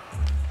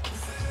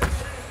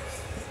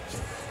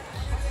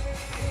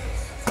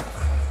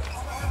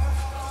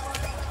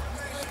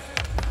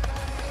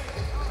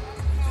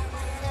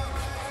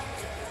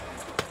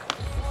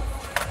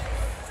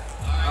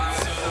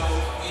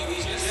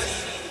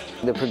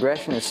 The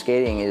progression of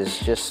skating is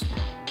just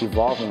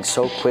evolving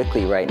so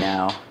quickly right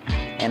now,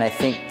 and I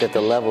think that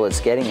the level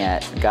it's getting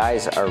at,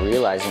 guys are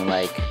realizing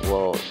like,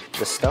 well,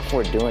 the stuff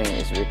we're doing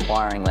is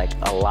requiring like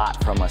a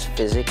lot from us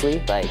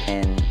physically,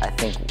 and I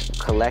think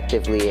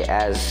collectively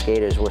as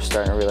skaters we're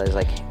starting to realize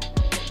like,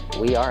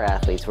 we are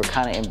athletes. We're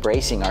kind of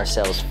embracing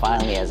ourselves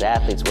finally as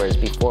athletes, whereas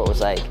before it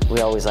was like, we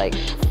always like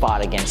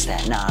fought against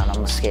that. Nah,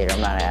 I'm a skater,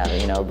 I'm not an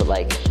athlete, you know, but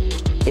like,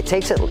 it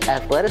takes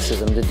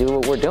athleticism to do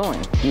what we're doing.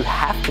 You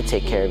have to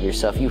take care of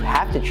yourself. You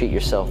have to treat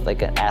yourself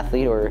like an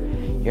athlete or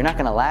you're not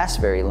gonna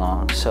last very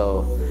long.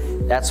 So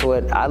that's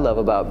what I love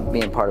about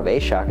being part of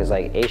Shoc, is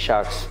like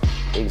Shoc's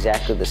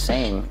exactly the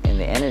same in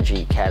the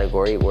energy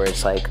category, where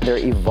it's like they're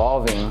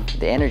evolving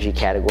the energy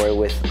category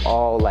with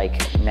all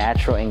like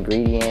natural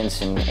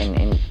ingredients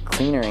and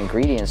cleaner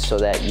ingredients so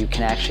that you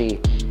can actually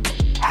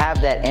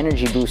have that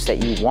energy boost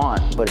that you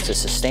want, but it's a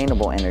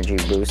sustainable energy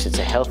boost. It's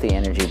a healthy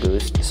energy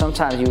boost.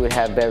 Sometimes you would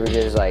have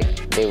beverages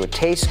like they would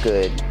taste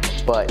good,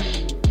 but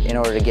in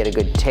order to get a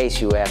good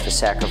taste, you would have to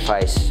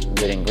sacrifice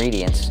good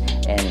ingredients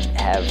and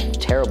have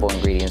terrible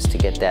ingredients to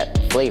get that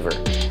flavor.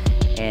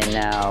 And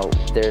now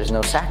there's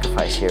no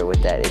sacrifice here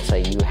with that. It's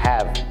like you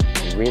have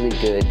really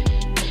good,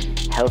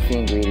 healthy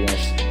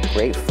ingredients,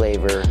 great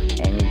flavor,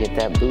 and you get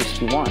that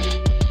boost you want.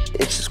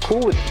 It's just cool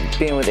with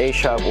being with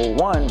Shoc. Well,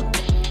 one,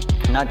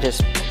 not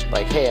just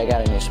like, hey, I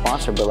got a new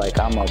sponsor, but like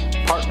I'm a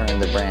partner in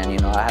the brand, you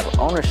know, I have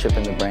ownership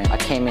in the brand. I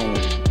came in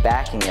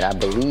backing it, I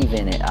believe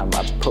in it, I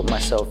put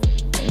myself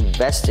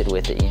invested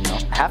with it, you know.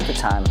 Half the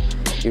time,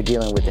 you're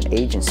dealing with an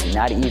agency,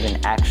 not even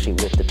actually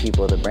with the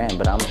people of the brand,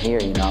 but I'm here,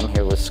 you know, I'm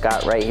here with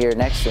Scott right here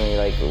next to me,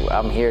 like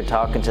I'm here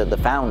talking to the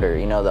founder,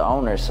 you know, the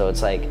owner, so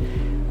it's like,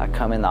 I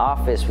come in the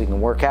office, we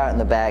can work out in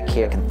the back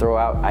here, I can throw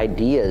out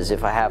ideas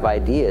if I have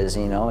ideas,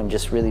 you know, and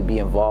just really be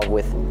involved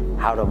with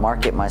how to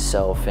market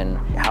myself and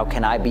how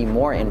can I be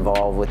more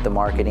involved with the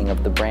marketing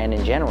of the brand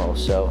in general.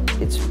 So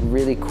it's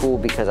really cool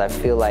because I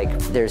feel like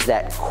there's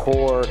that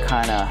core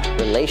kind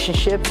of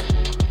relationship,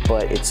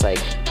 but it's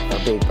like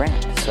a big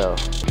brand. So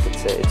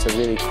it's a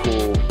really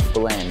cool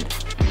blend.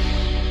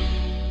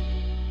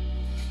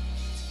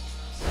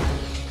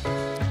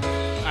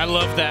 I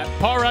love that.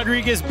 Paul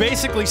Rodriguez,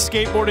 basically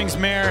skateboarding's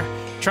mayor,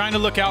 trying to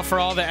look out for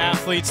all the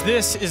athletes.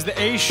 This is the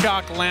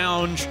Shoc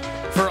Lounge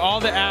for all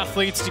the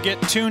athletes to get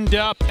tuned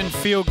up and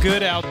feel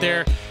good out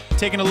there.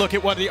 Taking a look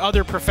at what the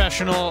other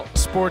professional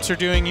sports are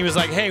doing, he was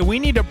like, hey, we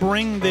need to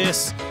bring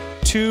this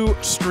to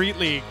Street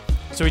League.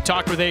 So we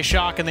talked with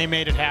Shoc and they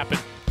made it happen.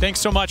 Thanks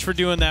so much for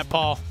doing that,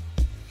 Paul.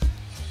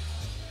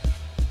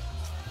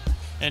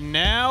 And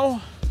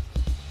now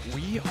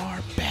we are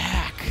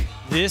back.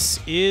 This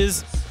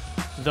is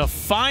the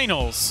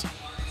finals.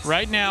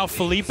 Right now,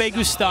 Felipe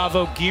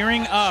Gustavo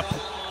gearing up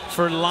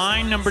for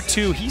line number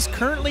 2. He's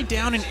currently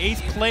down in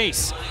 8th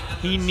place.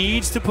 He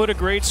needs to put a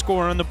great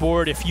score on the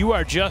board. If you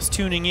are just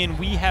tuning in,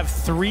 we have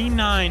 3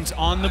 9s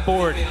on the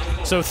board,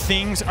 so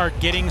things are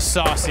getting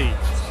saucy.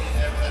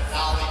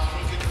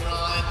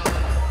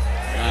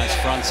 Nice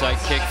frontside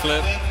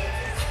kickflip.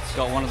 He's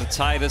got one of the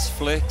tightest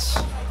flicks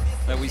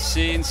that we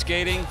see in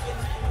skating.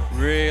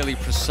 Really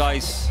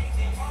precise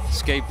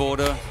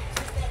skateboarder.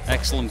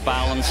 Excellent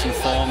balance and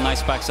form.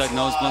 Nice backside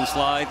nose blunt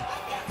slide.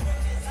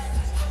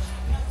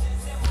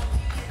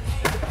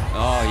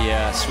 Oh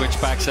yeah, switch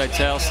backside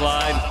tail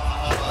slide.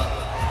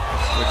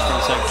 Switch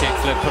frontside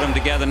kickflip, put them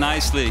together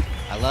nicely.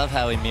 I love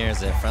how he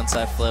mirrors it.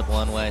 Frontside flip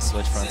one way,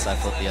 switch frontside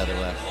flip the other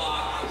way.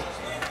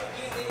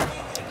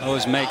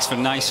 Always makes for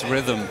nice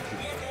rhythm.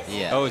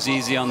 Yeah. Always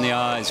easy on the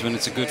eyes when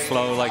it's a good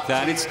flow like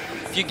that.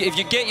 If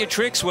you get your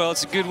tricks well,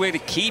 it's a good way to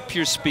keep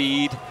your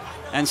speed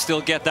and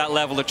still get that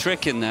level of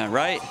trick in there,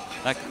 right?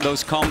 Like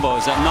those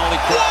combos, that nollie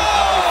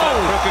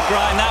crooked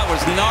grind, that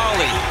was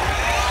gnarly.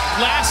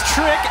 Last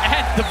trick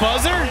at the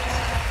buzzer.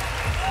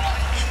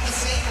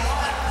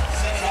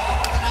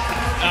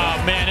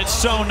 Oh man, it's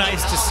so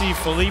nice to see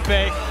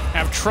Felipe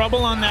have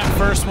trouble on that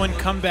first one,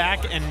 come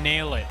back and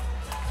nail it.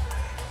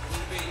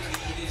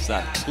 It's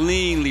that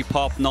cleanly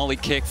popped nollie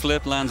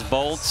kickflip, lands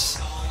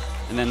bolts.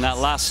 And then that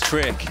last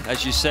trick,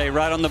 as you say,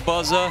 right on the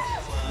buzzer,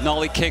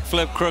 nollie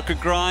kickflip, crooked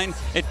grind.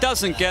 It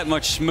doesn't get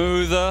much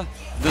smoother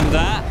than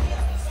that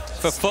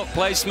for foot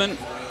placement.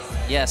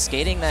 Yeah,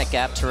 skating that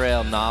gap to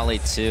rail nollie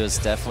too is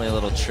definitely a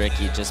little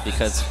tricky just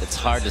because it's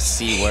hard to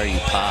see where you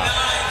pop.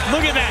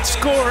 Look at that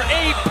score,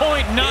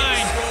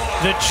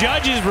 8.9. The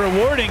judge is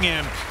rewarding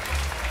him.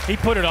 He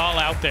put it all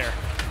out there.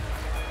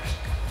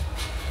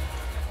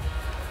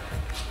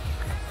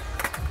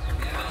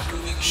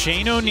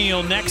 Shane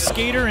O'Neill, next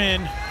skater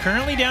in,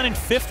 currently down in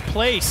 5th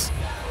place.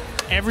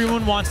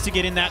 Everyone wants to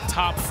get in that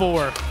top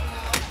 4.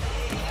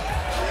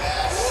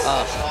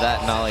 Oh,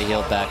 that nollie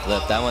heel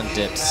backflip, that one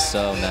dipped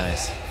so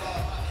nice.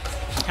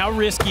 How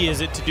risky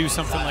is it to do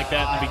something like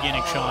that in the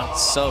beginning, Sean?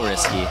 So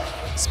risky,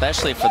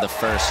 especially for the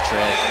first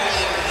trick.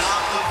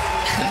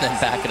 And then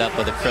back it up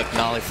with a crook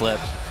nollie flip.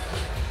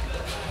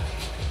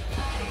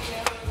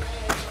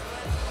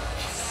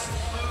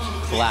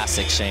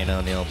 Classic Shane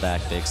O'Neill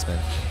back big spin.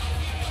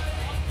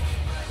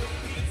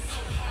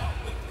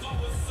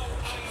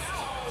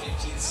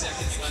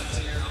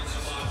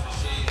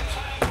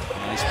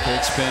 Nice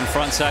big spin,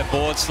 frontside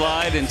board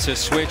slide into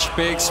switch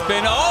big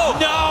spin. Oh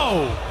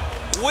no!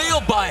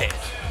 Wheel bite.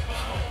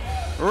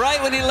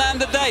 Right when he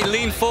landed that, he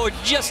leaned forward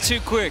just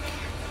too quick.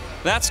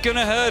 That's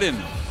gonna hurt him.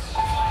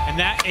 And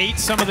that ate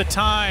some of the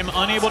time,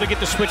 unable to get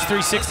the switch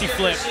 360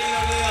 flip.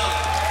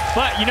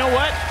 But you know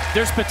what?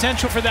 There's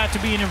potential for that to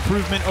be an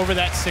improvement over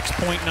that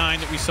 6.9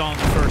 that we saw in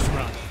the first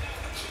run.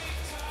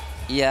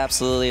 Yeah,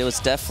 absolutely. It was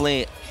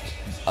definitely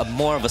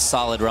more of a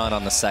solid run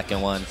on the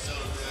second one.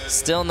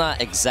 Still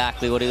not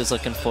exactly what he was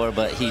looking for,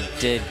 but he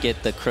did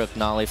get the crook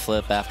nollie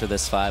flip after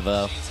this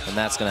 5-0, and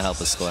that's going to help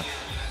his score.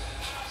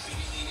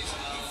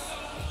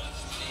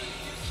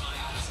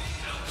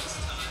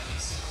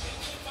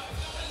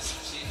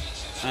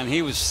 And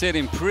he was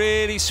sitting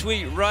pretty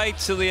sweet right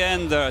to the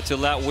end there, till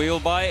that wheel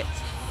bite.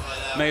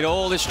 Made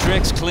all his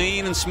tricks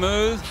clean and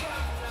smooth.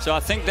 So I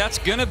think that's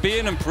going to be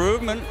an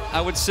improvement, I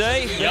would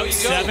say. Yep,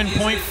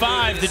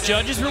 7.5. The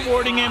judges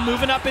rewarding him,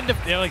 moving up into,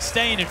 they're like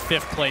staying in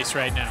 5th place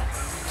right now.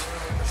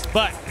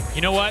 But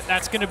you know what?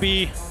 That's going to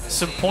be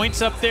some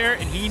points up there,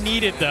 and he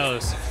needed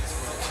those.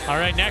 All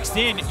right, next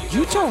in,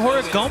 Yuto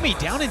Horigome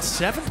down in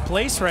 7th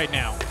place right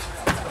now.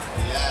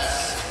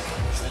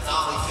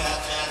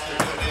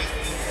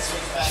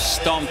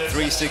 Stomped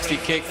 360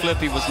 kickflip.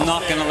 He was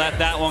not going to let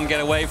that one get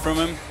away from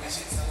him.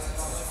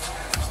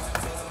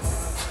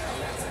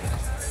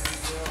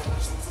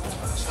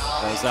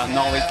 There's that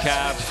nollie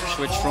cab,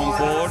 switch from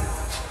board.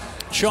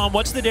 Sean,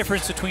 what's the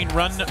difference between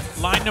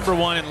line number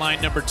 1 and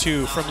line number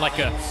 2 from like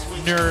a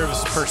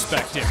nerves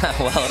perspective?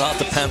 Well, it all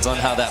depends on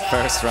how that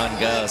first run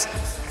goes.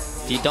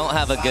 If you don't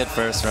have a good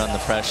first run, the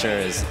pressure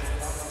is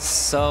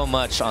so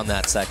much on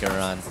that second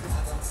run.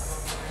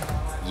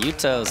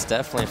 Yuto's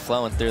definitely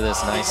flowing through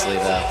this nicely,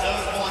 though.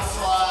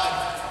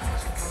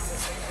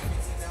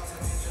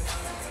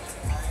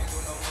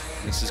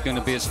 This is going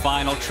to be his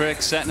final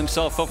trick, setting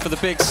himself up for the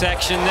big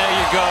section. There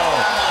you go.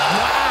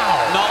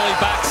 Wow. Nollie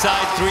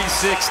backside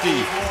 360.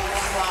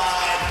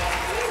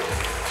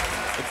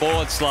 The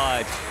board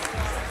slide.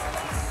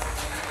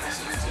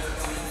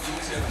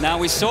 Now,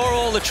 we saw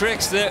all the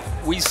tricks that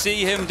we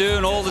see him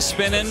doing, all the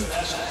spinning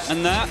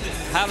and that.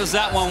 How does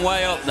that one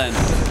weigh up then?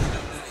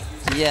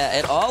 Yeah,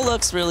 it all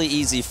looks really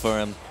easy for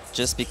him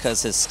just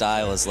because his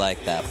style is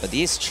like that. But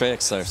these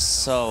tricks are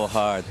so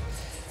hard.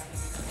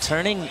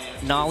 Turning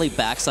nollie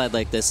backside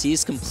like this,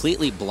 he's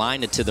completely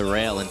blinded to the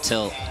rail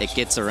until it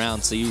gets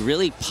around. So you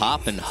really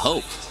pop and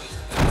hope.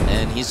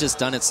 And he's just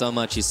done it so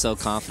much, he's so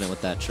confident with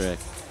that trick.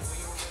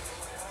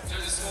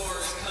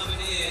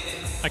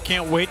 I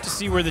can't wait to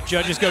see where the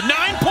judges go. 9.1!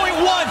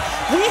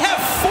 We have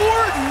 4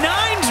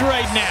 9s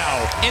right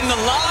now. In the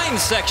line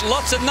section,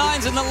 lots of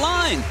 9s in the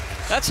line.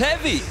 That's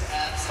heavy.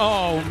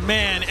 Oh,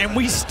 man, and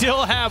we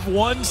still have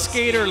 1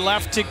 skater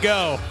left to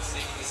go,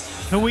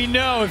 who we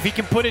know, if he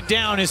can put it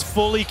down, is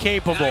fully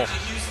capable.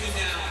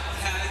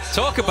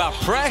 Talk about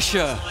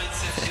pressure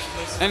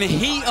and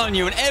heat on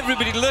you and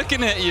everybody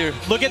looking at you.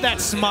 Look at that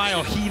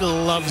smile. He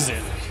loves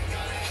it.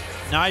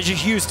 Nyjah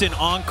Huston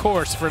on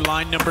course for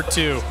line number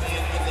 2.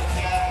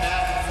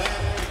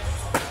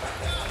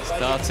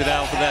 Started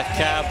out with that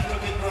cab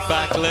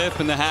back lip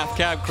and the half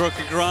cab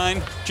crooked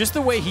grind. Just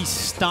the way he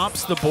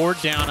stomps the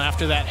board down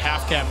after that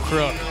half cab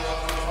crook.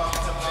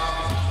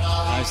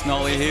 Nice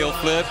nollie heel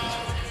flip.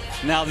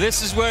 Now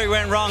this is where he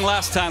went wrong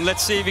last time.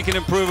 Let's see if he can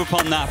improve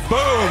upon that.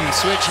 Boom,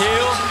 switch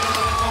heel,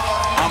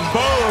 and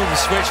boom,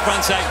 switch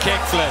frontside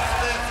kickflip.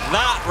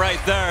 That right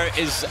there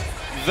is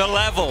the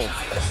level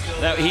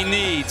that he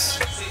needs.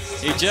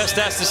 He just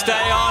has to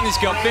stay on. He's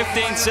got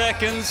 15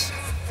 seconds.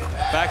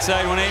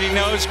 Backside 180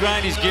 nose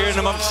grind. He's gearing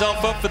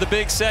himself up for the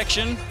big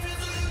section.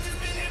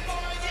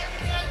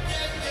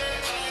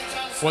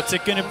 What's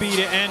it gonna be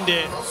to end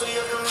it?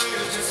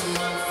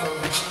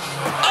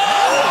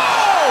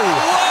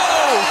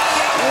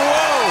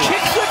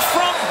 Kickflip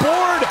front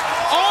board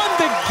on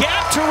the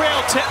gap to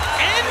rail to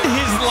end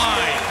his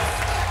line.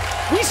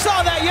 We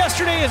saw that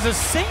yesterday as a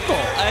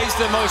single. He's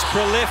the most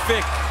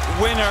prolific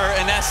winner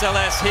in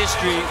SLS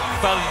history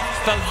for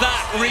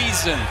that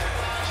reason.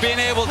 Being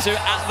able to,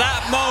 at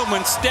that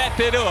moment, step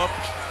it up.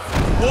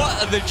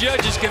 What are the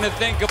judges going to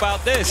think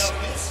about this?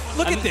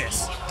 Look at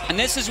this. And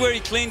this is where he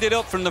cleaned it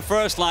up from the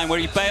first line, where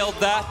he bailed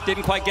that,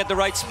 didn't quite get the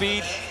right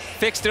speed,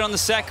 fixed it on the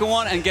second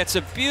one, and gets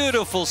a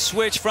beautiful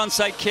switch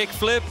frontside kick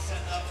flip.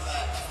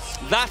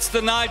 That's the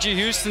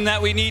Nyjah Huston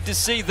that we need to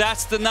see.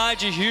 That's the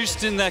Nyjah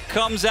Huston that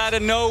comes out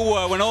of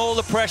nowhere when all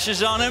the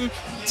pressure's on him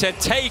to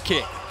take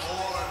it.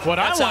 What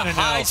I want to know, that's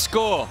a high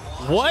score.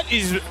 What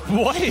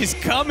is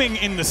coming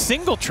in the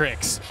single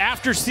tricks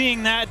after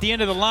seeing that at the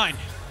end of the line?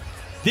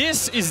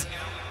 This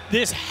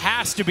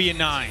has to be a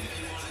 9.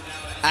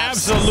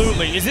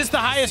 Absolutely. Is this the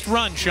highest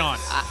run, Sean?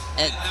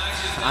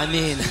 I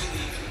mean,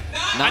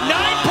 a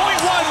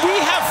 9.1. We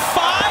have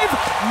 5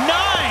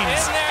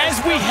 9s as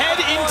we head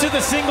into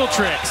the single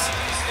tricks.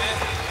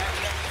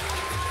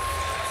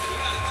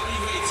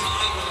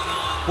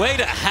 Way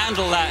to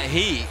handle that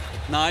heat,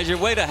 Nyjah.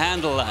 Way to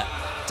handle that.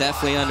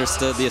 Definitely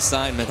understood the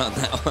assignment on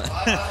that one.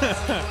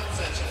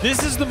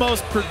 This is the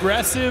most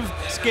progressive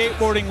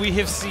skateboarding we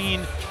have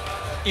seen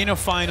in a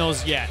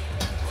finals yet.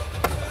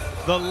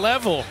 The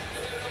level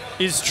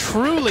is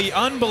truly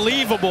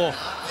unbelievable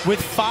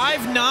with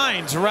 5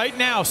 9s right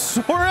now.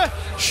 Sora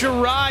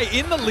Shirai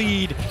in the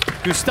lead.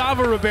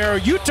 Gustavo Ribeiro,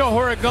 Yuto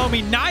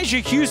Horigome,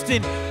 Nyjah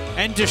Huston,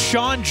 and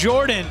Deshaun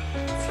Jordan.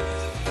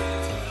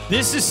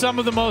 This is some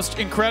of the most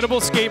incredible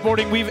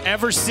skateboarding we've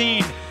ever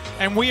seen,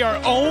 and we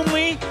are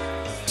only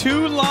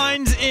 2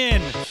 lines in.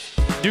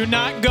 Do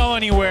not go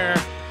anywhere,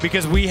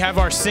 because we have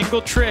our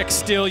single trick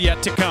still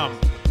yet to come.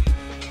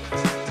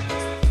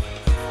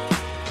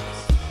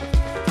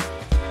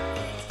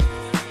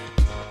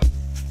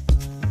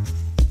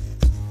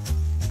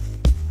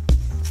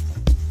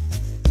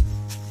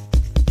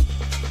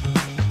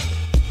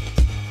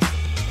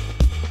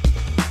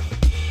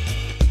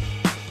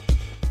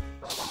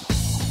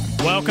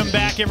 Welcome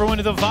back, everyone,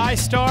 to the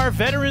ViStar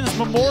Veterans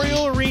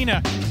Memorial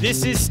Arena.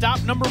 This is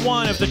stop number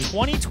 1 of the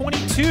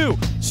 2022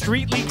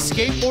 Street League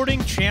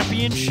Skateboarding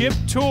Championship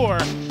Tour.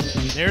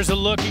 There's a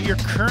look at your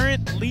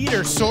current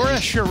leader, Sora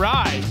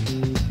Shirai,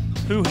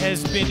 who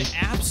has been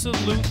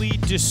absolutely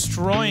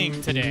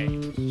destroying today.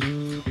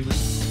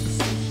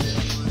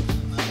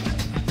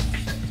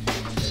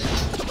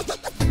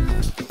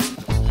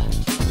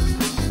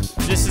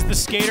 This is the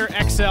Skater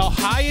XL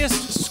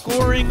highest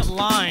scoring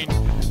line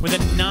with a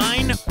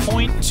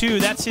 9.2.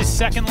 That's his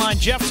second line.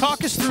 Jeff,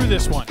 talk us through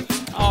this one.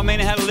 Oh, I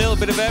mean, it had a little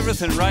bit of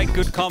everything, right?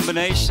 Good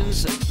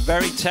combinations,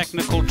 very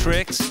technical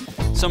tricks,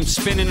 some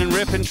spinning and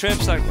ripping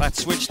trips, like that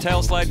switch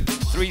tail slide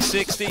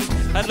 360.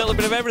 Had a little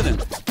bit of everything.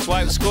 That's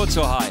why it was scored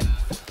so high.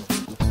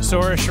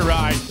 Sora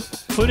Shirai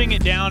putting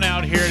it down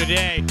out here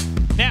today.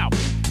 Now,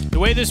 the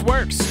way this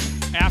works,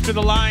 after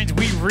the lines,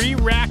 we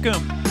re-rack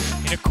them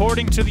in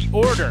according to the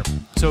order.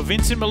 So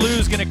Vincent Malou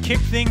is going to kick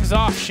things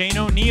off. Shane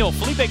O'Neill,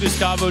 Felipe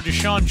Gustavo,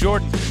 Deshaun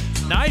Jordan,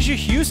 Nyjah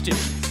Huston,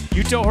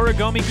 Yuto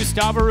Horigome,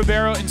 Gustavo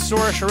Ribeiro, and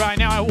Sora Shirai.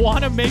 Now, I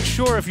want to make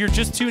sure, if you're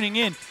just tuning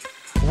in,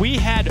 we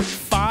had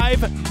 5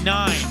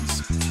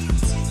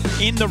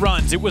 9s in the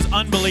runs. It was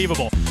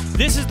unbelievable.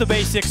 This is the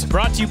basics,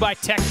 brought to you by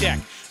Tech Deck.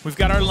 We've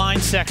got our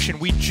line section.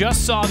 We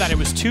just saw that it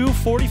was 2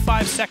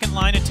 45-second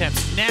line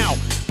attempts. Now,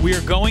 we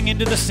are going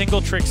into the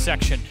single trick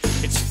section.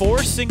 It's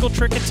 4 single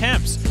trick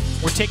attempts.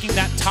 We're taking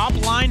that top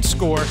line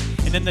score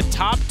and then the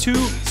top 2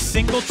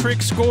 single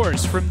trick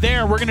scores. From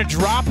there, we're gonna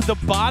drop the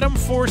bottom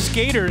 4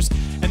 skaters,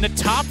 and the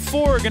top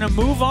 4 are gonna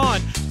move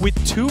on with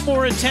 2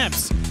 more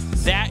attempts.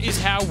 That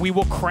is how we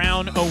will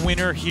crown a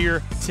winner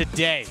here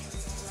today.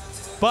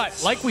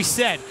 But like we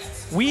said,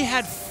 we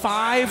had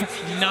 5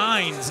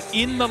 9s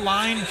in the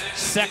line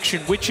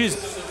section, which is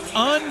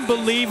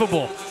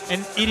unbelievable.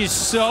 And it is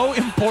so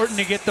important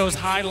to get those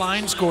high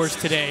line scores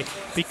today,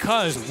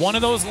 because one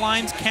of those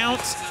lines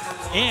counts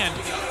and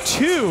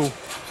 2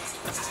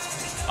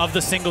 of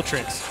the single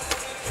tricks.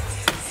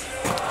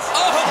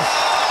 Oh!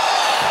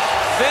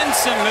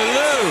 Vincent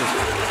Malou.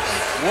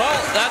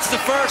 Well, that's the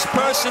first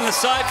person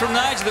aside from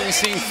Nyjah that we've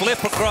seen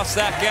flip across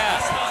that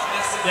gap.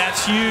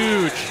 That's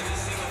huge.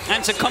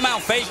 And to come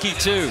out fakie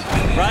too,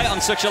 right?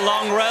 On such a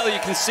long rail, you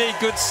can see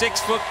good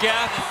 6-foot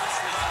gap.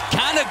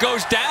 Kind of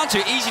goes down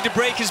to easy to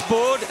break his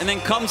board and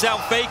then comes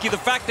out fakie. The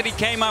fact that he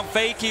came out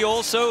fakie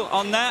also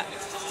on that,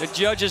 the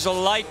judges will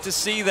like to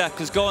see that,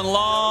 because going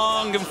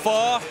long and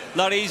far,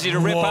 not easy to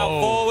rip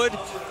out forward,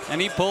 and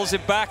he pulls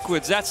it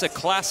backwards. That's a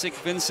classic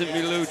Vincent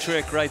Malou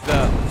trick right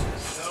there.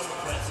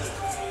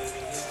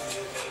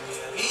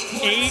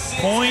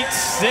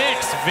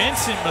 8.6,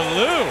 Vincent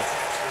Malou.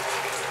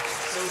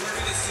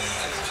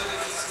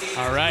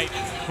 All right,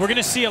 we're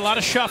gonna see a lot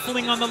of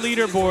shuffling on the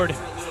leaderboard.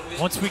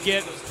 Once we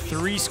get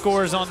 3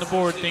 scores on the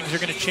board, things are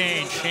gonna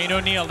change. Shane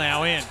O'Neill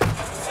now in.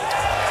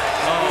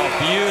 Oh,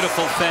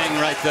 beautiful thing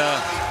right there.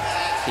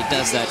 He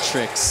does that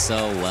trick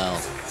so well.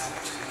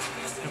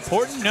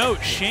 Important note,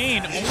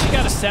 Shane only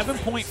got a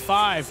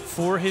 7.5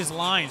 for his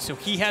line, so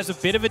he has a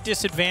bit of a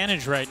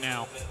disadvantage right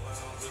now.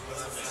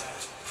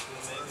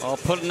 Well,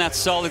 putting that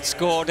solid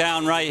score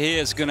down right here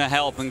is going to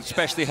help, and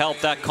especially help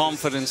that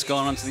confidence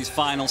going onto these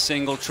final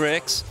single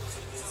tricks.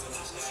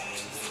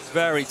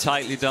 Very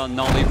tightly done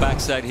nollie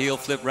backside heel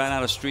flip, ran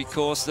out of street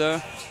course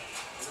there.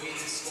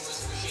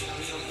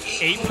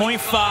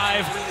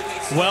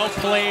 8.5, well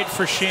played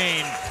for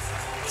Shane.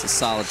 It's a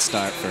solid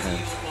start for him.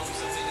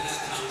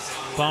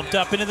 Bumped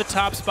up into the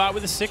top spot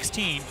with a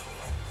 16.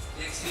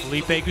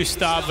 Felipe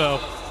Gustavo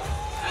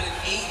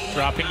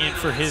dropping in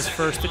for his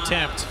first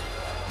attempt.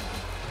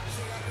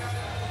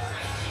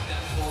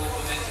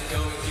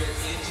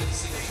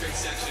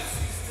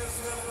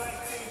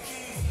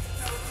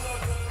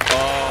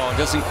 Oh,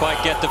 doesn't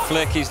quite get the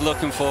flick he's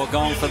looking for,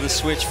 going for the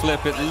switch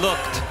flip. It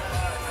looked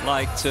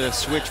like to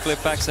switch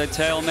flip backside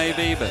tail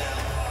maybe, but...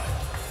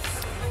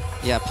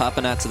 Yeah,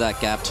 popping out to that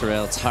gap to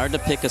rail. It's hard to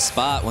pick a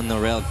spot when the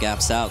rail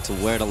gaps out to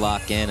where to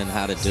lock in and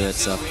how to do it,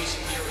 so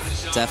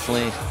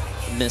definitely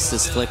missed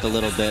this flick a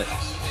little bit.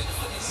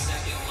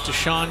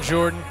 Deshaun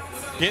Jordan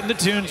getting the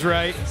tunes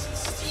right.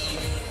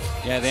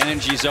 Yeah, the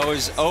energy is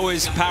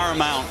always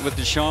paramount with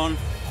Deshaun.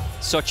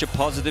 Such a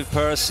positive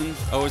person,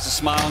 always a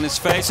smile on his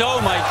face. Oh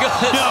my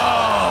goodness!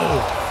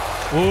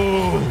 No!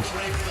 Ooh.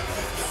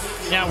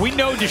 Now we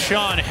know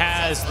Deshaun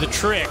has the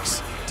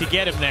tricks to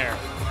get him there,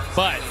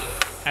 but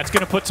that's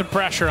going to put some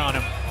pressure on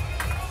him.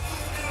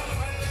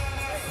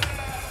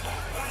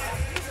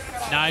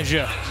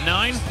 Nyjah,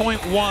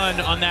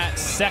 9.1 on that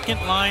second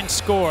line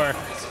score.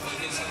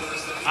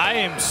 I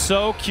am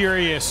so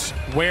curious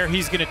where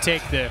he's going to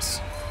take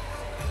this.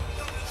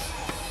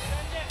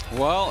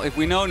 Well, if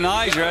we know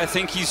Nyjah, I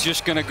think he's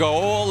just going to go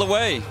all the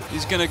way.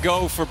 He's going to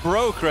go for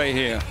broke right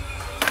here.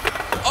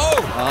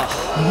 Oh!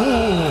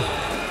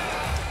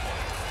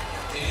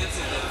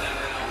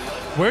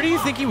 Where do you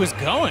think he was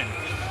going?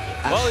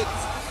 Well,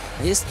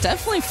 he's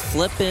definitely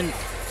flipping.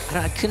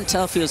 I couldn't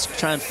tell if he was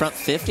trying front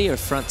 50 or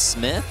front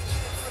Smith.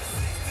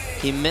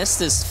 He missed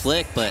his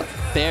flick, but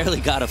barely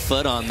got a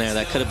foot on there.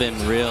 That could have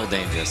been real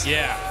dangerous.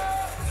 Yeah.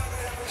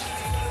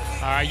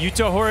 All right,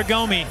 Yuto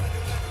Horigome.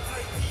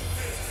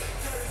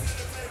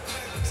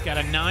 He's got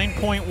a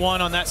 9.1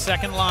 on that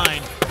second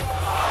line.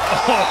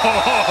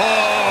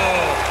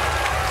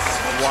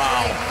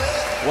 Wow.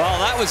 Well,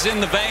 that was in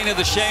the vein of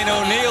the Shane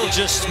O'Neill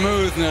just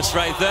smoothness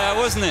right there,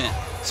 wasn't it?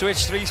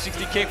 Switch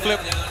 360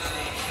 kickflip.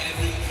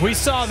 We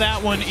saw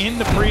that one in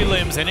the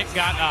prelims, and it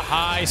got a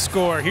high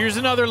score. Here's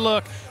another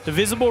look, the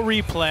visible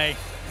replay.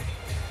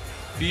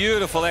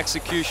 Beautiful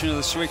execution of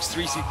the switch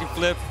 360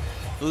 flip.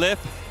 Lip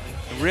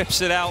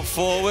rips it out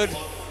forward.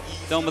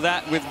 Done with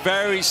that with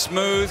very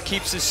smooth,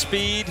 keeps his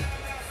speed.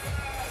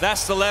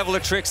 That's the level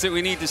of tricks that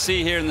we need to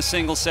see here in the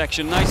single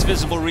section. Nice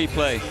visible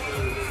replay.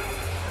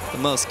 The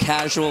most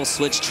casual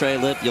switch tray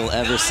lip you'll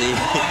ever see. 9.5.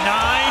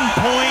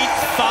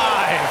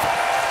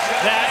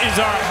 That is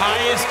our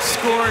highest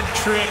scored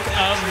trick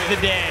of the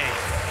day.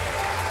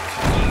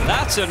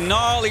 That's a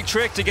gnarly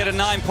trick to get a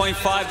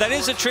 9.5. That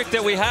is a trick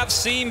that we have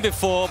seen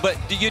before, but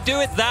do you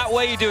do it that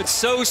way? You do it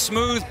so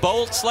smooth,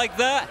 bolts like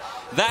that?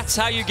 That's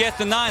how you get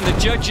the 9. The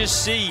judges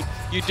see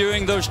you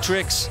doing those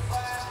tricks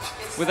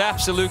with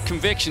absolute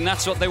conviction.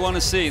 That's what they want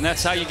to see, and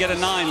that's how you get a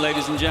 9,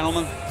 ladies and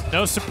gentlemen.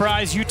 No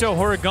surprise, Yuto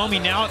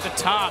Horigome now at the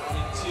top.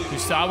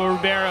 Gustavo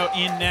Ribeiro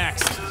in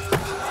next.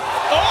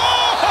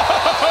 Oh!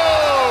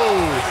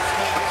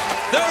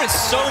 There is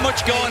so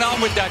much going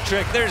on with that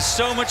trick. There's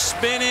so much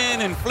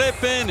spinning and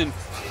flipping. And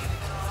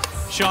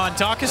Sean,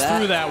 talk us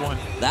through that one.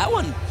 That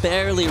one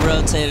barely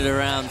rotated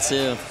around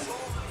too.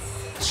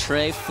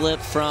 Tray flip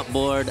front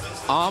board,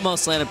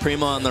 almost landed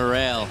Primo on the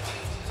rail,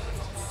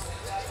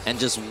 and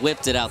just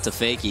whipped it out to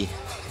fakie.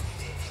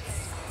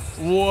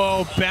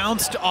 Whoa,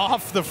 bounced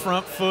off the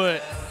front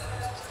foot.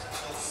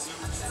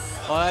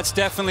 Well, that's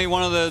definitely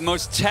one of the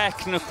most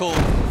technical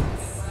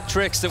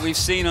tricks that we've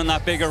seen on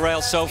that bigger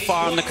rail so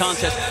far in the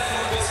contest.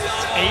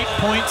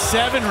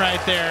 8.7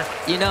 right there.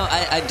 You know,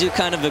 I do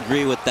kind of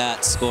agree with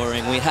that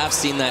scoring. We have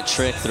seen that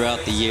trick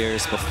throughout the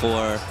years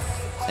before,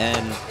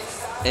 and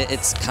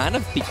it's kind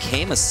of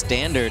became a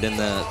standard in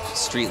the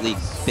Street League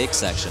big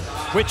section.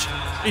 Which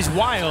is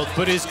wild,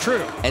 but is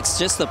true. It's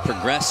just the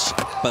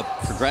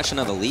progression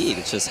of the league.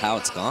 It's just how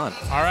it's gone.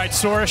 All right,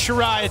 Sora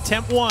Shirai,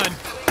 attempt 1.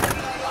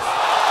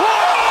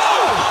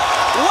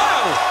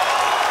 Wow!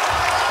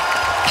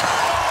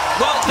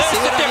 Well, there's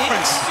the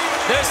difference.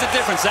 There's the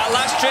difference. That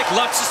last trick,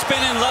 lots of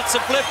spinning, lots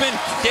of flipping.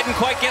 Didn't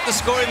quite get the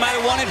score he might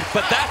have wanted,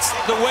 but that's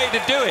the way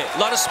to do it. A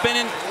lot of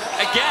spinning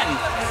again.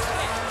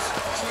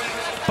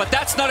 But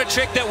that's not a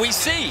trick that we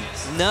see.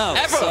 No.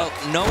 Ever. So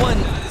no one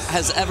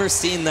has ever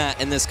seen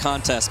that in this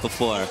contest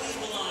before.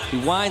 He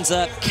winds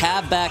up,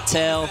 cab back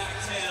tail,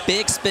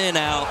 big spin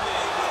out.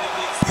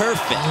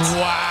 Perfect.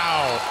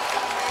 Wow.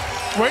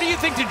 Where do you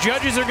think the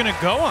judges are going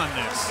to go on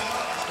this?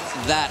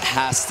 That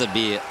has to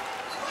be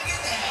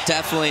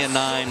definitely a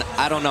 9.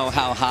 I don't know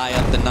how high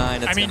up the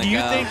 9 it's going to go. Do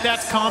you think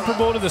that's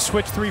comparable to the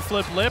switch 3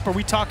 flip lip? Are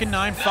we talking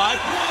 9.5?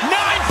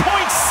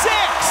 9.6!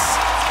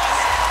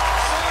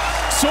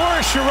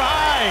 Sora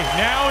Shirai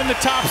now in the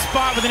top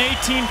spot with an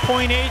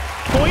 18.8,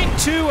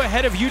 0.2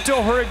 ahead of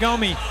Yuto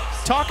Horigome.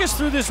 Talk us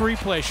through this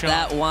replay, Sean.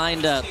 That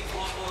wind up,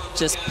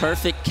 just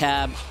perfect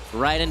cab,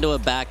 right into a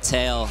back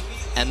tail,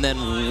 and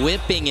then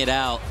whipping it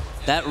out.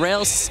 That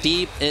rail's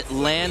steep, it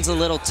lands a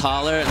little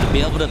taller, and to be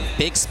able to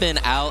big spin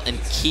out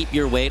and keep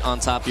your weight on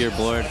top of your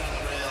board,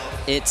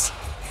 it's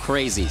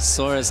crazy.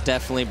 Sora's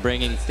definitely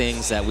bringing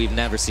things that we've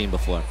never seen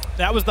before.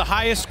 That was the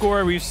highest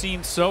score we've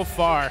seen so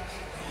far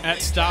at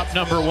stop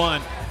number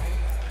 1,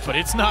 but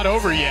it's not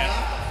over yet.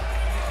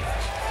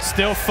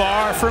 Still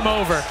far from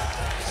over.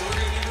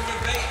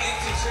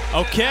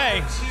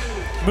 Okay,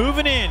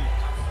 moving in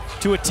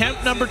to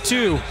attempt number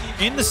 2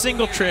 in the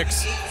single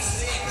tricks.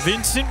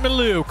 Vincent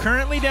Milou,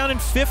 currently down in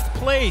 5th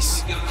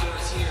place,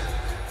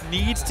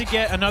 needs to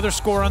get another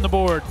score on the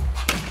board.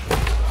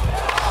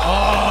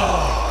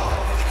 Oh!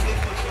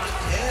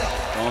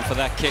 Going for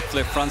that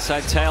kickflip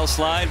frontside tail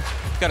slide.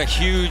 Got a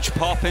huge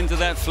pop into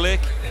that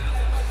flick.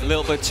 A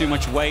little bit too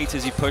much weight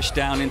as he pushed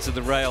down into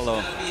the rail,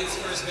 though.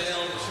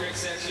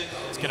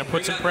 It's going to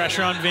put some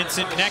pressure on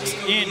Vincent. Next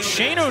in,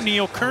 Shane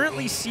O'Neill,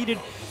 currently seated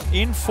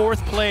in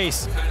 4th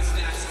place.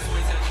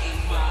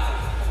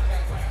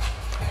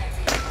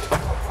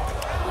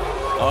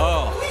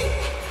 Oh.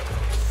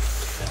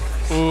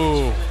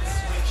 Ooh.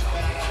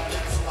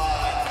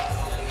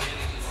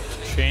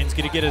 Shane's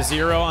going to get a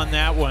 0 on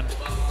that one.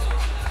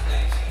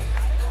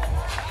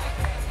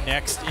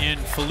 Next in,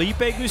 Felipe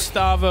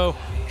Gustavo,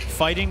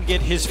 fighting to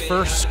get his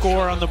first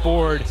score on the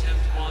board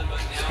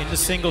in the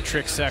single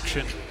trick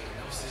section.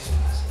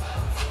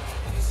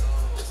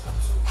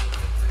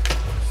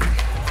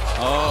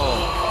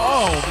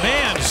 Oh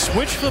man,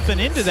 switch flipping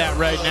into that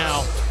right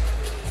now.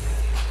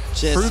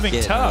 Just proving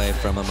getting tough. away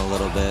from him a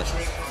little bit.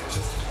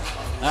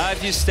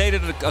 I've just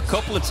stated it a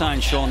couple of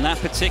times, Sean, that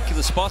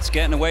particular spot's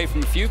getting away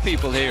from a few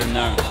people here and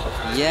there.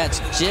 Yeah,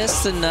 it's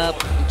just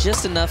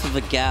enough of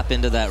a gap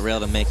into that rail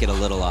to make it a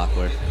little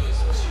awkward.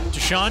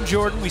 Deshaun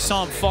Jordan, we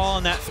saw him fall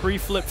on that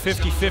 3-flip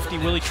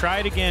 50-50. Will he try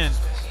it again?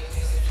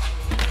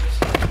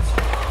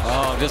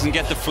 Oh, doesn't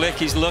get the flick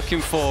he's looking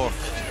for.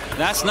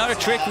 That's not a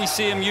trick we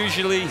see him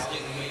usually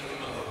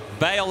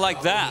bail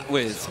like that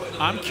with.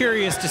 I'm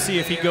curious to see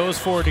if he goes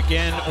for it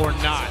again or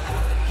not.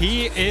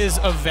 He is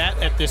a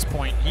vet at this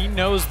point. He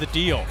knows the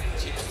deal.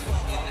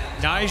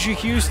 Nyjah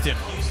Huston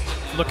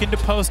looking to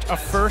post a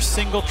first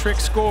single trick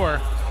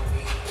score.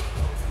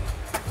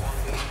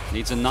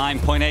 Needs a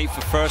 9.8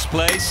 for first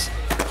place.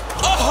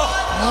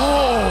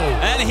 Oh!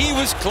 And he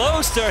was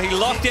close there. He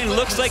locked in.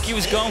 Looks like he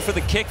was going for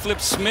the kickflip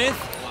Smith.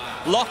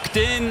 Locked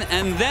in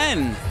and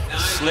then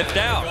slipped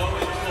out.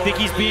 Think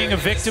he's being a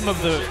victim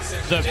of the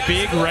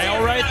big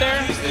rail right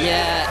there?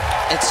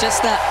 Yeah, it's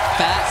just that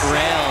fat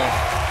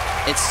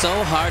rail. It's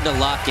so hard to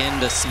lock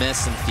into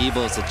Smiths and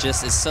Feebles. It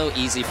just is so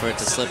easy for it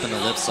to slip in the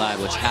lip slide,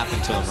 which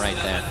happened to him right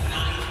there.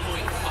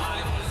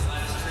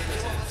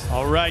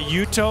 All right,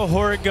 Yuto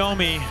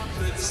Horigome,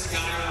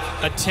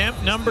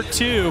 attempt number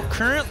 2,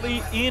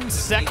 currently in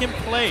second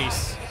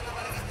place.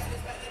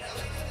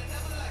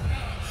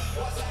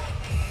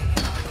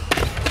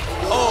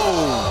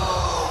 Oh!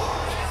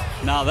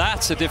 Now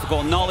that's a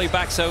difficult nollie,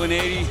 back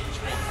 780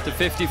 to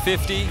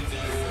 50-50.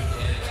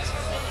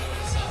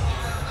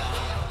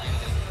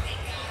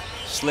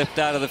 Slipped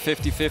out of the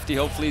 50-50,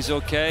 hopefully he's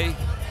okay.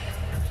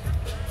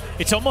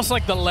 It's almost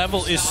like the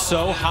level is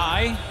so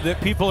high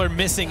that people are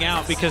missing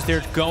out because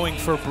they're going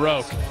for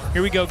broke.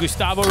 Here we go,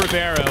 Gustavo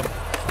Ribeiro.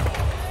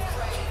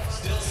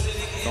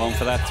 Going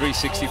for that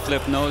 360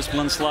 flip nose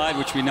blunt slide,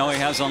 which we know he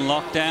has on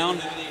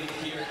lockdown.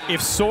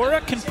 If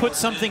Sora can put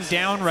something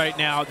down right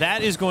now,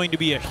 that is going to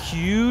be a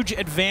huge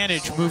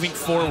advantage moving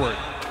forward.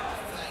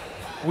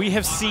 We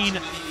have seen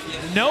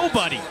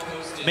nobody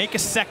make a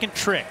second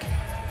trick.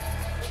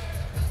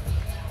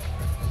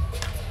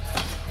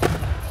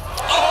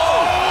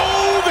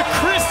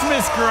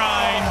 Christmas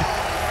grind.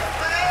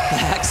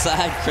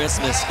 Backside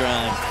Christmas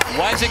grind.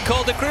 Why is it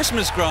called a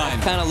Christmas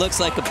grind? Kind of looks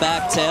like a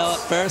back tail at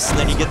first, and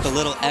then you get the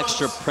little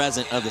extra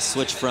present of the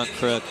switch front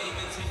crook.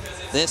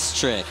 This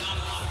trick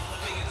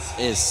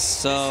is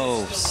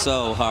so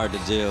hard to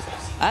do.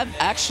 I've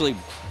actually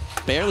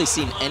barely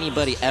seen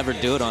anybody ever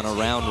do it on a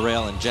round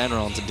rail in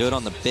general, and to do it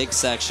on the big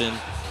section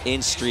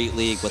in Street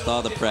League with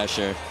all the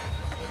pressure.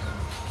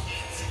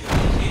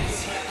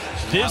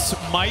 This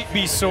might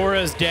be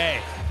Sora's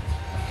day.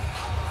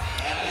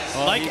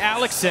 Like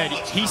Alex said,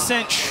 he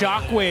sent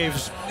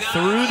shockwaves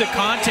through the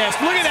contest.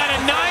 Look at that,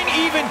 a 9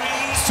 even.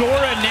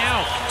 Sora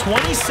now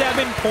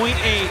 27.8,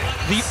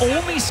 the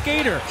only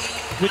skater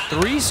with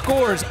 3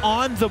 scores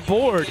on the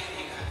board.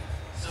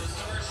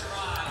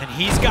 And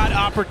he's got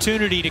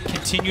opportunity to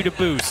continue to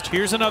boost.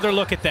 Here's another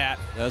look at that.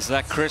 Does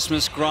that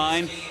Christmas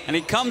grind, and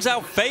he comes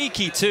out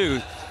fakey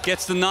too.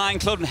 Gets the 9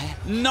 club,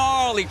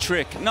 gnarly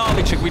trick,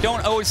 gnarly trick. We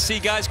don't always see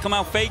guys come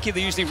out fakey.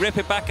 They usually rip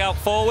it back out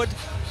forward.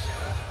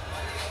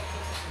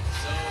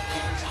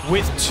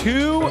 With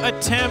 2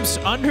 attempts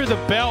under the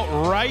belt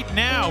right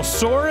now,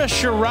 Sora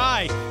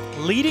Shirai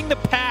leading the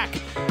pack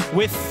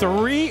with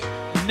 3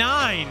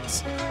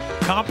 9s,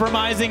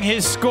 compromising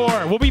his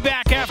score. We'll be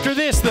back after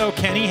this though.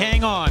 Kenny,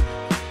 hang on.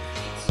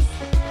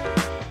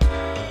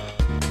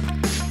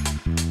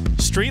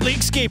 Street League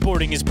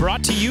Skateboarding is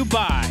brought to you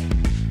by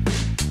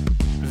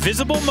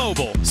Visible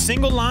Mobile,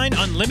 single line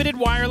unlimited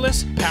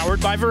wireless, powered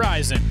by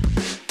Verizon.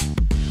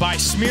 By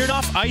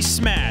Smirnoff Ice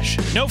Smash,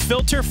 no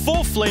filter,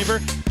 full flavor,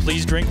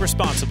 please drink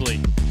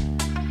responsibly.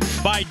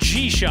 By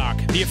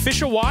G-Shoc, the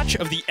official watch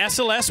of the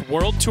SLS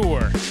World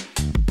Tour.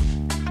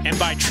 And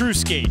by True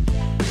Skate,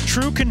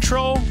 true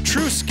control,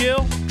 true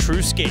skill,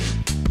 true skate.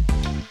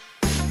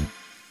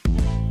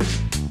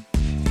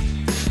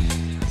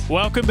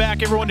 Welcome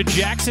back everyone to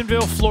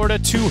Jacksonville, Florida,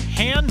 to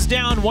hands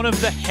down one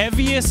of the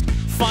heaviest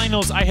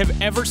finals I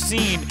have ever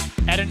seen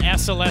at an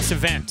SLS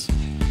event.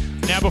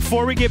 Now,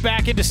 before we get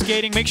back into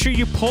skating, make sure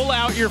you pull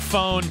out your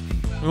phone.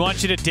 We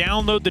want you to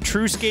download the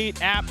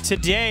TrueSkate app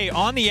today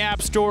on the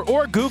App Store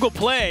or Google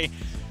Play.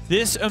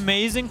 This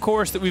amazing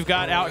course that we've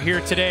got out here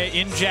today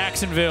in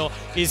Jacksonville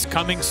is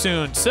coming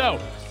soon. So,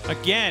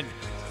 again,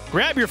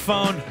 grab your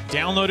phone,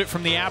 download it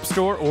from the App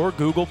Store or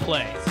Google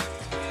Play.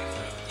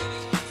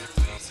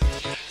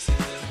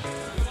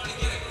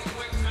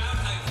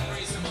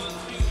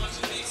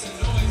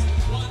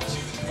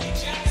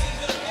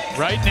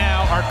 Right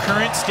now, our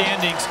current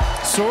standings,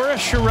 Sora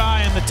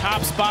Shirai in the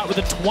top spot with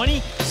a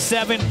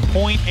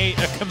 27.8,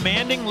 a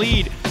commanding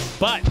lead,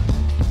 but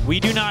we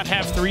do not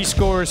have 3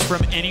 scores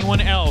from anyone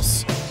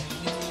else.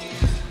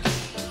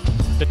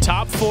 The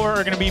top 4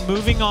 are going to be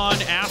moving on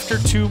after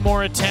 2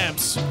 more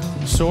attempts.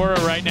 Sora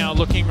right now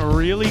looking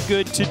really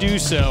good to do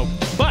so.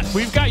 But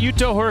we've got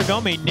Yuto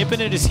Horigome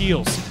nipping at his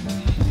heels.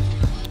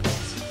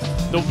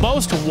 The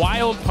most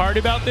wild part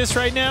about this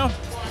right now,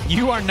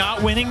 you are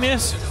not winning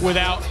this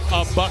without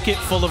a bucket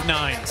full of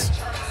 9s.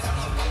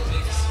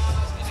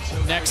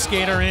 Next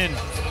skater in,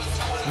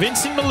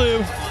 Vincent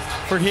Malou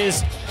for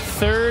his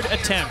 3rd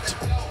attempt.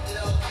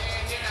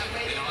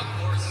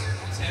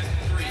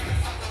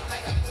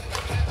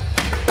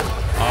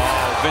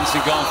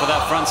 Vincent going for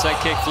that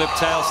frontside kick, flip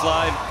tail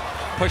slide.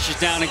 Pushes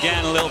down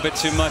again, a little bit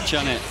too much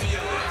on it.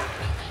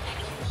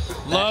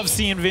 Love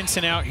seeing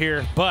Vincent out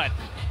here, but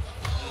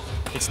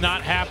it's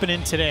not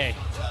happening today.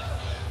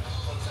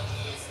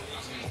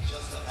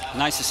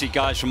 Nice to see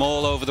guys from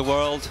all over the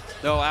world,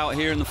 though, out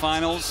here in the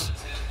finals.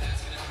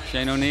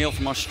 Shane O'Neill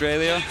from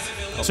Australia.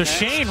 So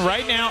Shane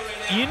right now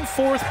in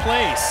 4th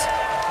place.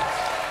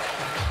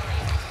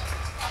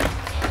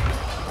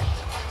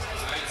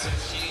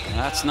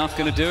 That's not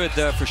going to do it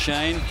there for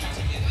Shane.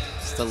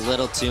 Just a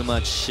little too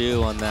much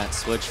shoe on that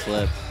switch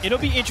flip. It'll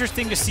be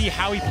interesting to see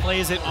how he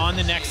plays it on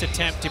the next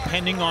attempt,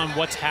 depending on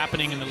what's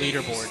happening in the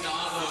leaderboard.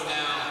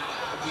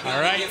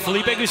 All right,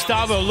 Felipe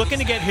Gustavo looking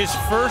to get his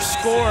first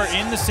score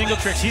in the single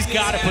tricks. He's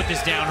got to put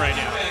this down right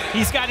now.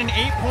 He's got an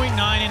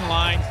 8.9 in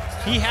line.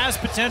 He has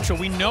potential.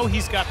 We know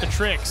he's got the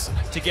tricks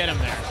to get him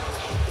there.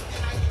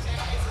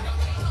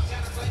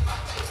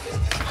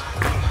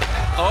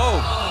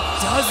 Oh,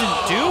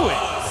 doesn't do it.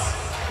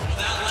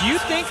 Do you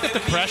think that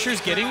the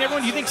pressure's getting to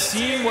everyone? Do you think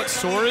seeing what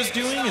Sora's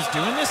doing is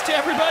doing this to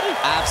everybody?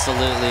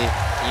 Absolutely.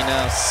 You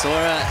know,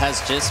 Sora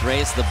has just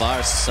raised the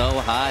bar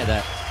so high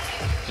that,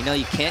 you know,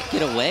 you can't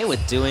get away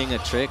with doing a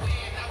trick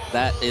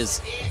that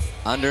is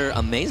under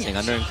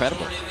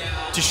incredible.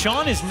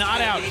 Deshaun is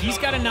not out. He's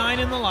got a 9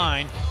 in the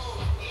line.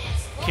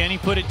 Can he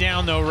put it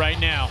down, though, right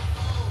now?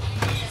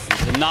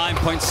 The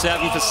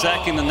 9.7 per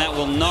second, and that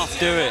will not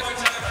do it.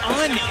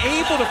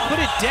 Unable to put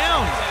it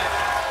down.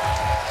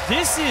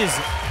 This is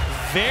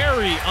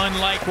very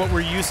unlike what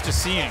we're used to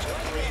seeing.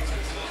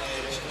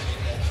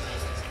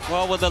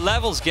 Well, the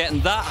level's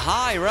getting that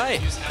high, right?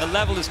 The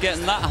level is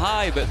getting that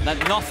high, but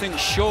nothing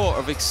short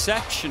of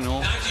exceptional.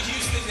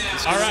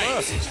 All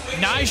right,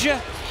 Nyjah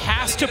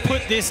has to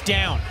put this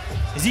down.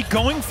 Is he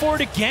going for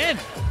it again?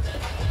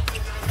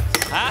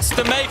 Has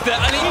to make that,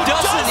 and he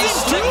doesn't. He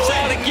slips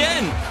out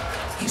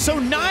again. So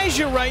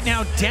Nyjah right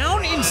now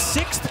down in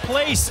 6th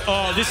place.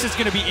 Oh, this is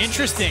going to be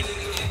interesting.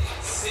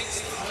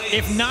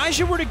 If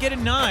Nyjah were to get a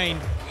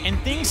 9 and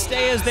things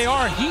stay as they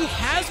are, he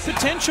has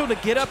potential to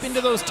get up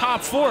into those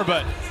top 4,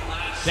 but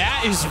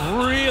that is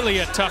really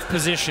a tough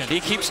position.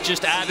 He keeps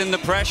just adding the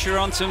pressure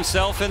onto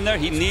himself in there.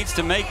 He needs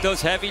to make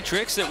those heavy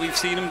tricks that we've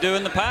seen him do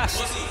in the past.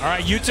 All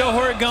right, Yuto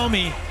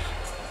Horigome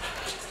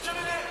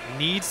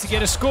needs to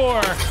get a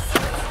score.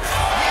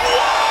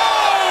 Whoa!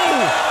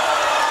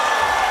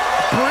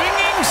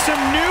 Bringing some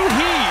new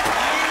heat.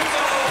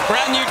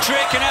 Brand new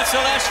trick in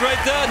SLS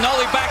right there.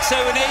 Nollie back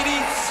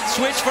 780,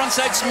 switch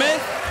frontside Smith.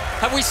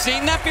 Have we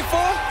seen that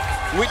before?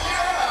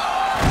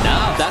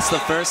 No, that's the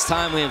first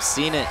time we have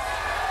seen it.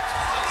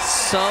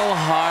 So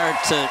hard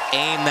to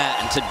aim that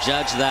and to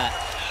judge that.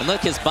 And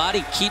look, his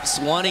body keeps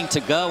wanting to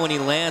go when he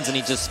lands, and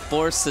he just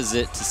forces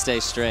it to stay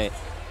straight.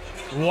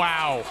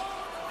 Wow.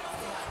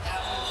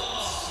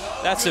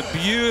 That's a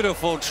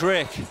beautiful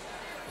trick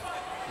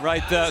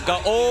right there.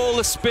 Got all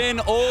the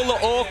spin, all the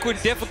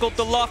awkward, difficult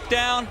to lock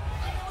down.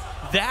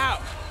 That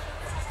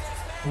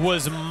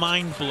was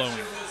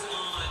mind-blowing.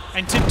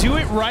 And to do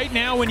it right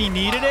now when he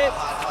needed it,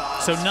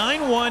 so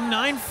 9-1,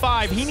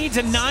 9-5, he needs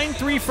a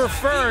 9-3 for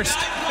first,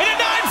 and a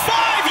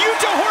 9-5!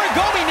 Yuto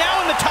Horigome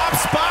now in the top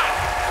spot.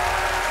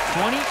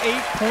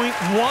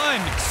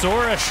 28.1,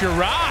 Sora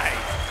Shirai.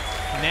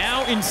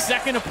 Now in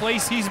 2nd, a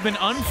place he's been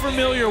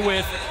unfamiliar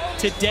with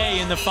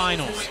today in the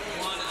finals.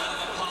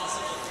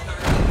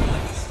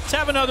 Let's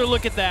have another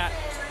look at that.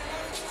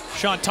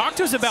 Sean, talk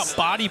to us about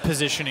body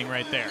positioning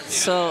right there.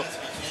 So,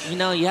 you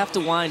know, you have to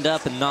wind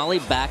up and nollie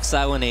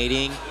backside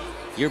 180ing.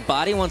 Your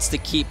body wants to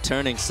keep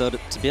turning, so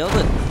to be able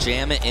to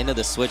jam it into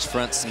the switch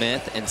front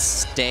Smith and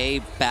stay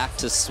back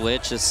to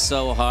switch is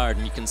so hard.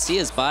 And you can see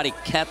his body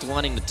kept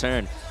wanting to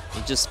turn.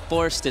 He just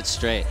forced it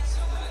straight.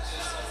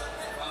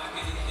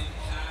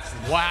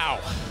 Wow.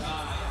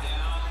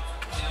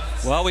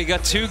 Well, we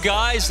got 2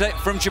 guys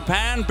from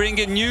Japan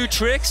bringing new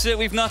tricks that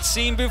we've not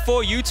seen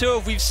before.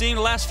 Yuto, we've seen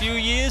the last few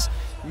years.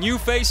 New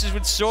faces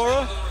with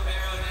Sora.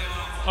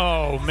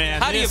 Oh,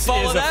 man, How do you this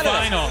follow is a that up?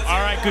 final.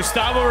 All right,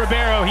 Gustavo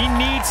Ribeiro, he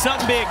needs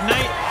something big. 9-6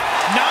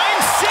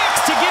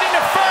 to get into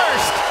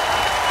first.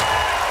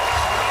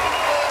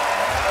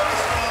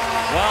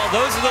 Well,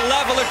 those are the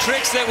level of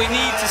tricks that we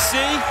need to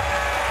see.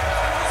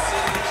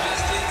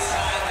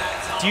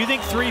 Do you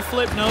think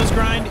 3-flip nose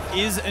grind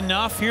is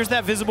enough? Here's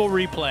that visible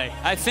replay.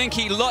 I think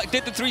he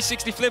did the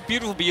 360 flip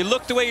beautiful, but you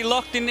looked the way he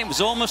locked in, it was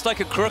almost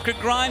like a crooked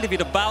grind. If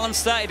he'd have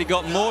balanced that, he'd have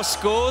got more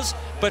scores,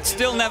 but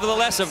still,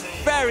 nevertheless, a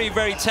very,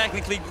 very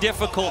technically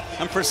difficult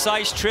and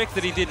precise trick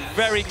that he did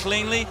very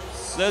cleanly.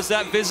 There's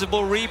that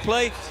visible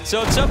replay.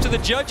 So it's up to the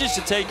judges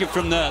to take it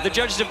from there. The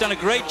judges have done a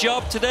great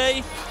job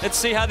today. Let's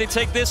see how they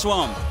take this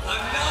one.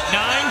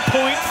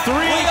 9.3. We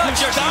are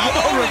just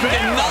rolling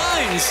in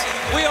nines.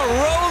 We are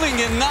rolling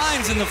in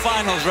nines in the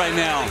finals right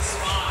now.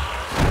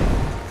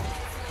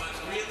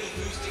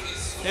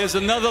 Here's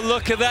another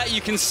look at that. You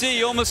can see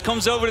he almost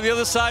comes over to the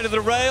other side of the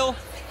rail.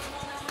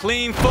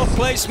 Clean foot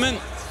placement.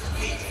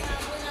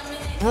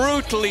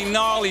 Brutally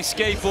gnarly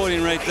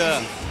skateboarding right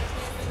there.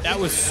 That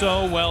was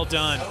so well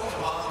done.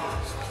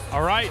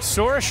 All right,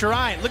 Sora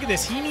Shirai, look at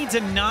this. He needs a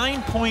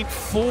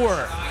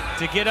 9.4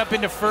 to get up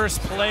into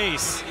first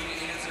place.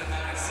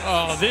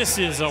 Oh, this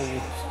is a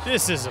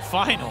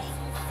final.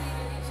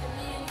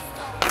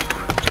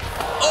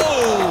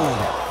 Oh!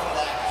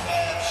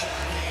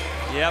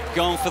 Yep,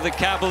 going for the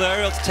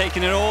Caballero,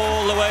 taking it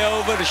all the way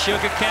over to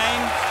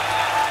Sugarcane.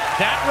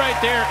 That right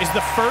there is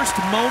the first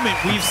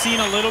moment we've seen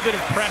a little bit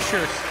of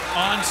pressure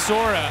on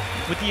Sora,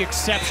 with the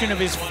exception of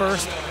his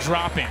first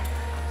drop-in.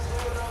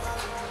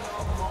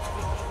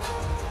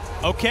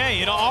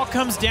 Okay, it all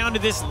comes down to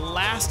this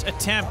last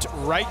attempt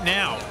right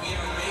now.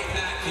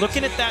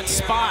 Looking at that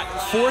spot,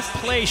 fourth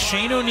place,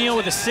 Shane O'Neill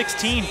with a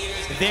 16.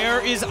 There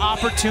is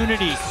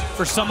opportunity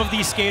for some of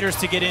these skaters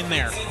to get in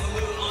there.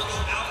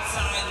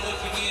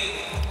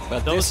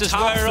 But this is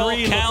where it all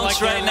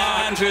counts right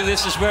now, Andrew.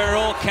 This is where it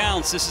all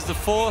counts. This is the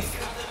fourth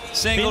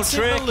single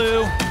trick.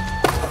 Oh!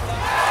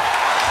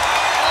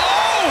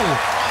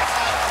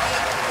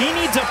 He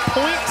needs a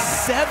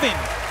 0.7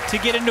 to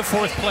get into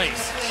fourth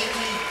place.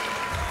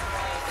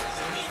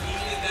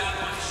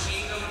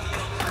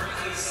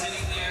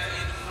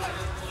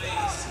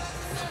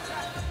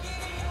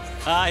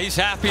 He's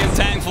happy and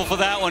thankful for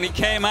that one. He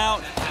came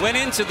out, went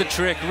into the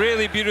trick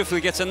really beautifully,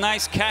 gets a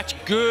nice catch,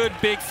 good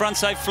big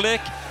frontside flick,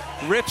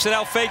 rips it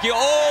out fake. He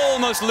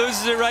almost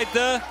loses it right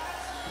there.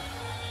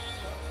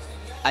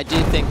 I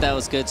do think that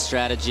was good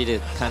strategy to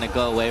kind of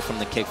go away from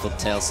the kickflip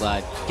tail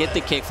slide, get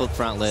the kickflip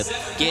front lip,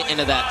 get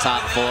into that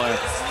top four,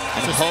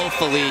 and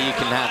hopefully you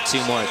can have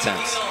 2 more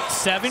attempts.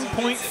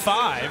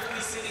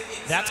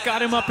 7.5. That's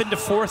got him up into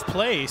fourth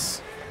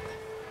place.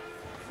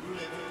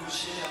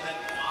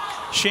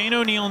 Shane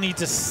O'Neill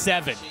needs a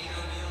 7.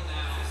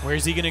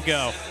 Where's he gonna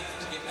go?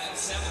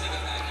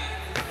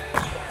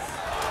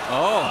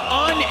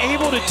 Oh.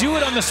 Unable to do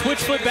it on the switch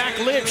flip back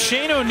lip.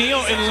 Shane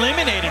O'Neill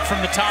eliminated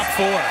from the top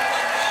 4.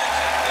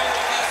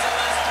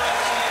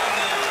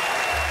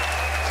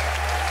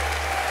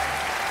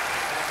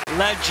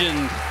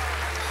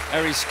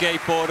 Legendary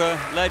skateboarder,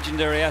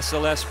 legendary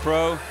SLS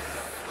pro.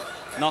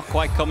 Not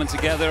quite coming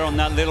together on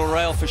that little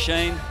rail for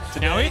Shane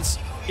today. Now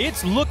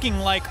it's looking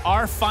like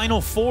our final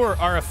 4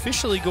 are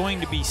officially going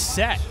to be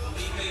set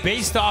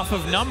based off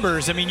of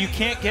numbers. I mean, you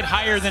can't get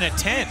higher than a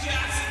 10.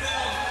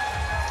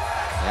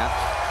 Yeah.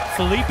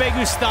 Felipe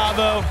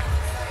Gustavo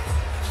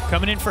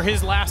coming in for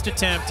his last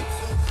attempt.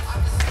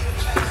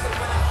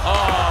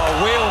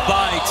 Oh, wheel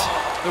bite.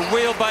 The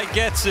wheel bite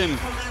gets him.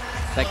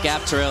 That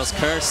gap to rail's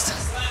cursed.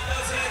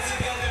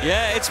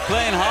 Yeah, it's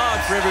playing hard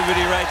for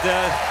everybody right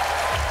there.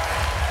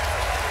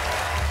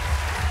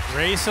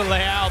 Ray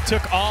Soleil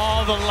took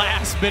all the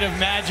last bit of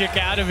magic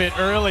out of it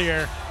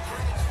earlier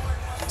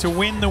to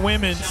win the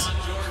women's.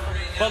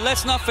 But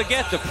let's not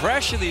forget the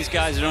pressure these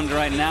guys are under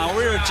right now.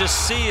 We're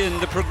just seeing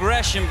the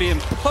progression being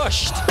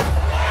pushed.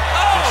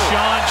 Oh!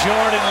 Sean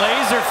Jordan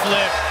laser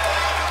flip.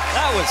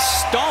 That was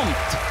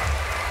stomped.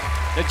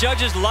 The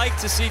judges like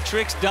to see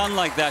tricks done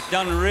like that,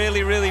 done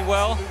really, really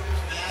well.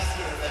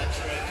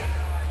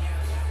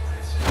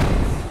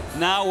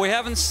 Now, we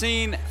haven't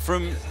seen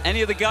from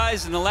any of the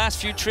guys in the last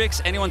few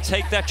tricks anyone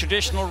take that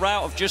traditional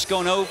route of just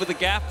going over the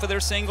gap for their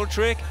single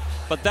trick,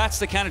 but that's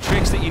the kind of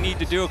tricks that you need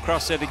to do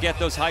across there to get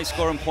those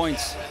high-scoring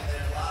points.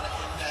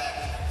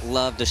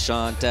 Love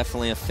Deshaun,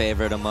 definitely a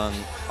favorite among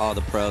all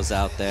the pros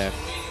out there.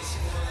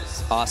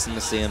 It's awesome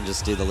to see him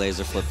just do the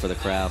laser flip for the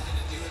crowd.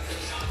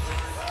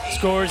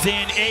 Scores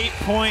in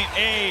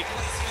 8.8.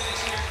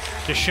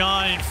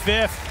 Deshaun in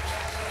 5th.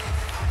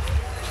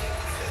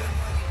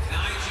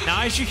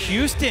 Nyjah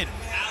Houston.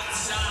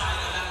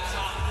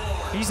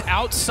 He's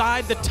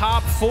outside the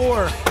top 4.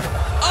 A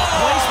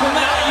place we're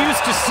not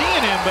used to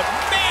seeing him, but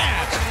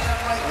man!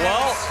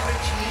 Well,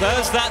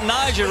 there's that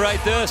Nyjah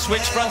right there.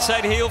 Switch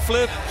frontside heel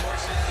flip.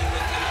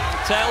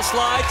 Tail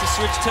slide to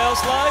switch tail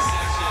slide.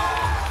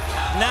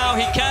 Now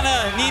he kind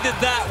of needed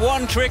that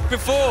one trick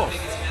before.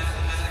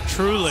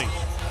 Truly.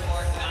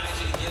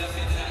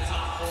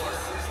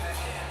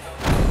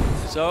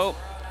 So,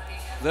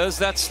 there's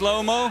that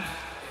slow-mo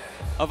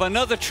of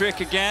another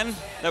trick again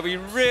that we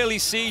really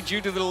see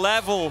due to the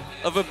level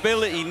of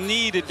ability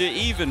needed to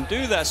even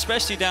do that,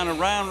 especially down a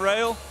round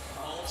rail.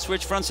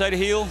 Switch frontside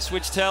heel,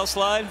 switch tail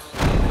slide.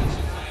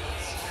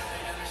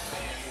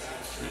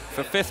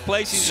 for 5th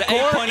place. He's Score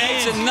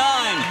 8.8 to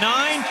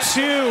 9.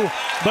 9-2,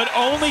 but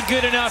only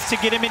good enough to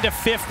get him into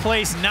 5th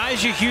place.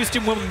 Nyjah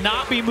Huston will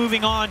not be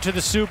moving on to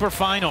the super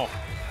final.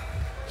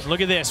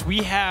 Look at this.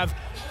 We have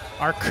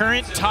our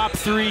current top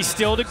 3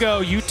 still to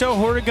go. Yuto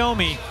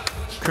Horigome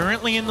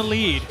currently in the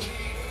lead.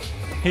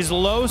 His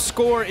low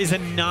score is a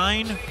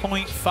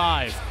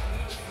 9.5.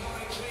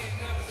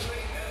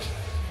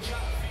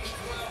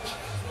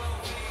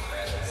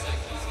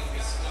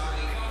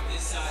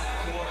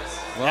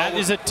 That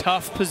is a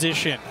tough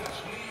position.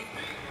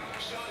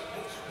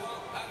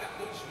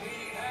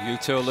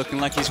 Yuto looking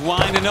like he's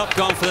winding up,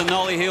 going for the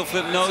nollie heel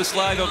flip nose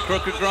slide or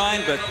crooked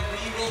grind, but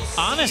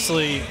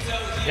honestly,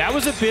 that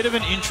was a bit of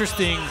an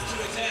interesting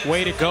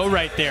way to go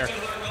right there.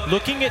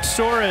 Looking at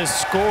Sora's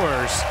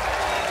scores,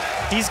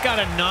 he's got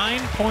a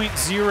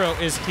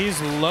 9.0 as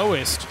his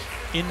lowest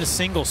in the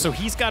singles, so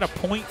he's got a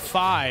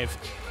 0.5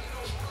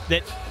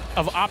 that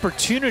of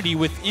opportunity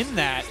within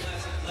that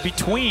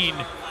between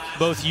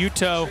both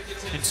Yuto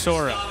and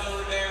Sora.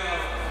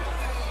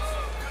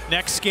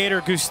 Next skater,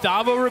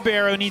 Gustavo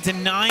Ribeiro, needs a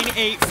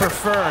 9.8 for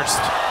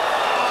first.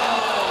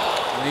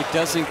 And he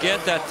doesn't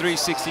get that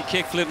 360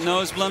 kickflip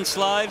nose blunt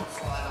slide.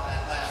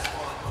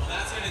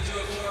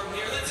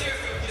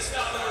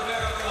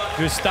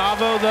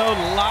 Gustavo, though,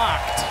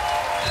 locked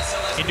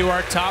into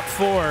our top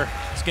 4.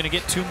 He's going to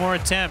get 2 more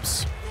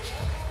attempts.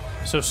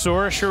 So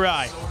Sora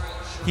Shirai,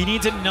 he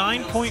needs a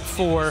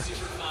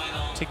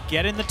 9.4 to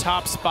get in the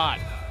top spot.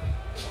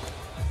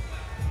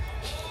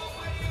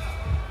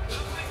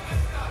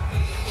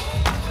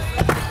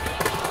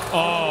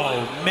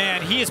 Oh,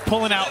 man, he is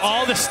pulling out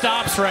all the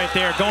stops right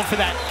there, going for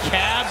that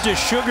cab to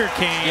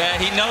sugarcane. Yeah,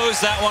 he knows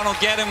that one will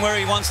get him where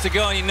he wants to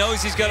go, and he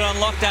knows he's got it on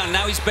lockdown.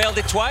 Now he's bailed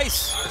it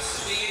twice.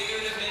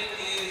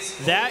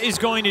 That is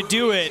going to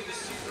do it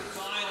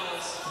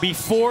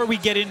before we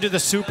get into the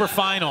super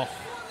final.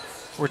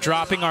 We're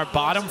dropping our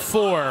bottom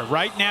 4.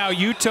 Right now,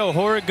 Yuto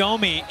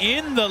Horigome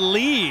in the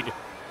lead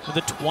with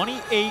a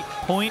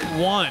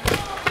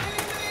 28.1.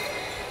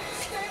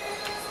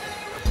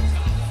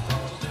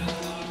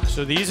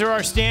 So these are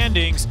our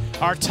standings.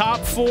 Our top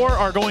 4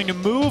 are going to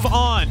move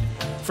on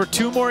for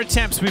 2 more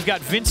attempts. We've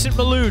got Vincent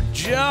Malou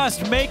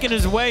just making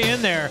his way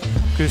in there.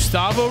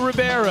 Gustavo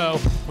Ribeiro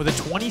with a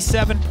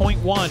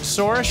 27.1.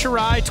 Sora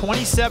Shirai,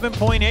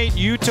 27.8.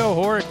 Yuto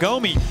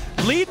Horigome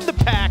leading the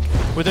pack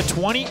with a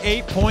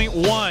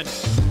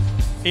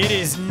 28.1. It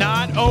is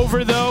not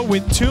over, though,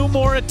 with 2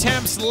 more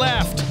attempts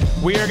left.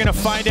 We are going to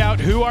find out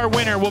who our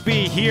winner will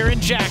be here in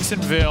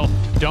Jacksonville.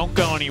 Don't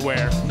go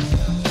anywhere.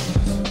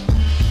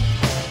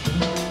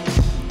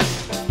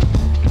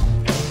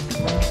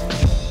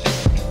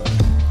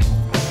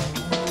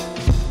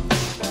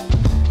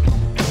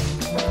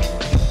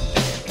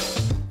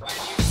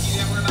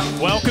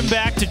 Welcome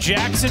back to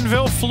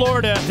Jacksonville,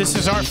 Florida. This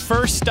is our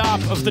first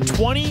stop of the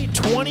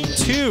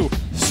 2022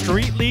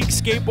 Street League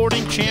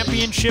Skateboarding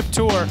Championship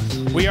Tour.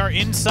 We are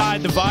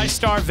inside the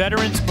ViStar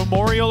Veterans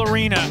Memorial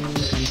Arena,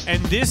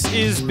 and this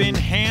has been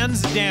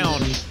hands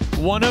down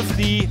one of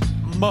the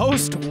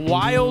most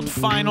wild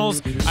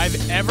finals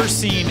I've ever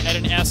seen at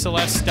an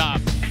SLS stop.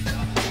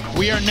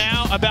 We are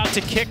now about to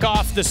kick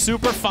off the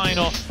super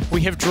final. We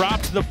have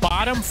dropped the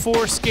bottom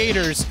 4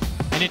 skaters,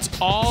 and it's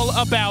all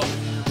about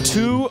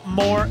 2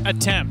 more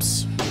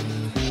attempts.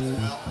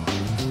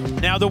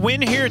 Now, the win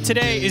here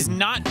today is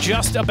not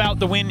just about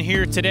the win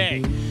here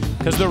today,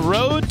 because the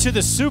road to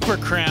the Super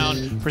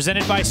Crown,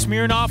 presented by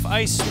Smirnoff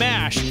Ice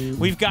Smash,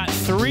 we've got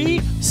 3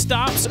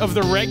 stops of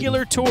the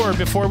regular tour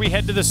before we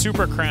head to the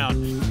Super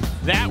Crown.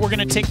 That, we're going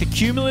to take the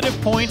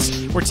cumulative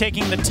points. We're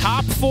taking the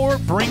top 4,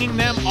 bringing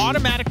them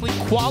automatically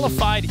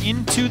qualified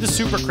into the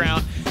Super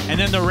Crown, and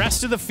then the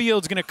rest of the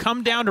field is going to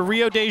come down to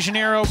Rio de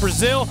Janeiro,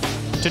 Brazil,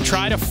 to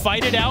try to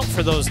fight it out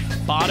for those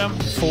bottom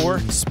 4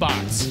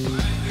 spots.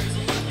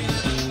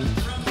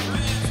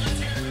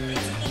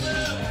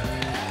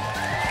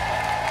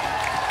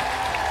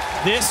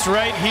 This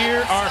right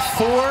here are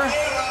 4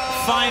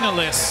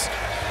 finalists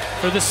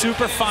for the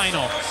super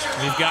final.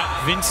 We've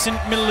got Vincent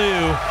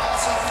Malou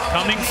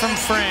coming from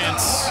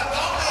France,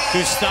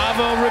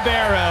 Gustavo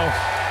Ribeiro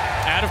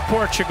out of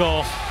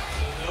Portugal,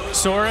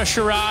 Sora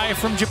Shirai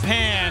from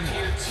Japan,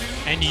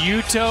 and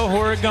Yuto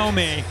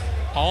Horigome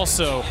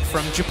also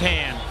from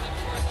Japan.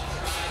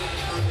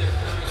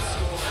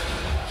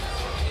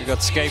 We've got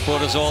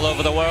skateboarders all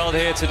over the world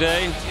here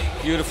today.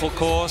 Beautiful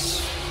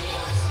course.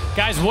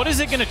 Guys, what is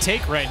it going to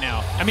take right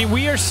now? I mean,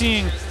 we are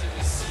seeing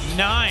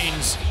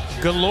 9s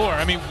galore.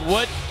 I mean,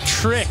 what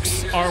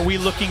tricks are we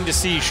looking to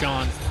see,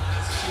 Sean?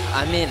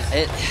 I mean,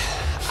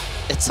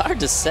 it's hard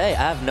to say.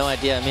 I have no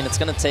idea. I mean, it's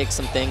going to take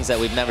some things that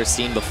we've never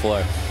seen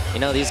before. You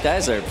know, these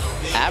guys are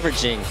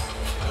averaging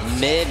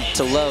mid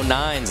to low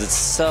 9s. It's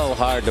so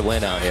hard to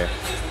win out here.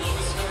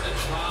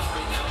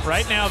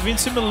 Right now,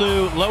 Vincent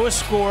Malou, lowest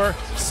score,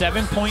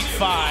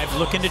 7.5.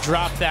 Looking to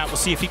drop that. We'll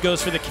see if he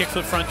goes for the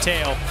kickflip front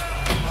tail.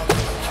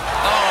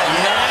 Oh,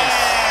 nice.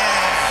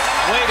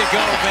 Way to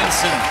go,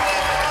 Vincent.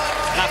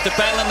 After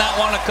battling that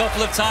one a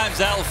couple of times,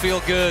 that'll feel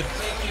good.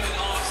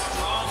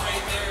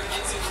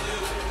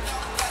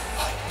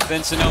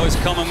 Vincent always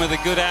coming with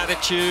a good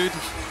attitude,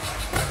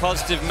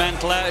 positive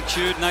mental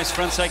attitude. Nice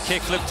frontside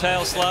kickflip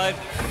tail slide.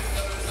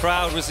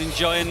 Crowd was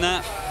enjoying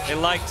that. They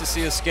like to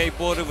see a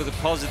skateboarder with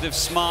a positive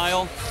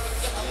smile.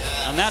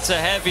 And that's a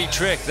heavy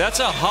trick. That's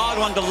a hard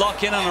one to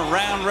lock in on a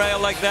round rail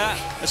like that,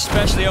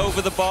 especially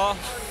over the bar.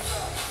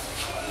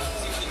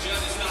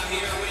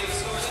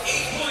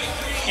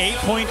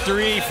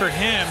 8.3 for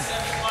him.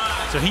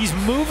 So he's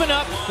moving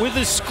up with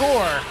his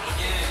score,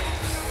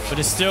 but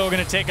it's still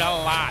going to take a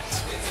lot.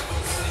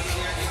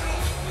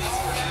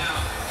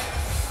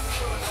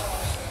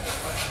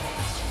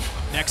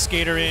 Next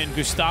skater in,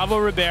 Gustavo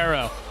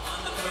Ribeiro.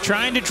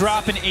 Trying to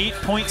drop an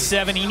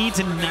 8.7. He needs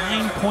a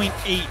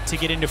 9.8 to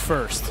get into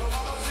first.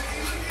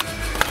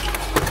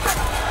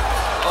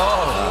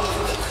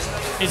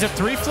 Oh. Is a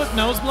 3-flip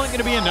nose blunt going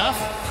to be enough?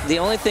 The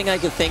only thing I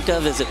could think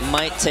of is it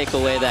might take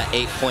away that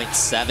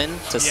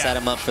 8.7 to set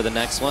him up for the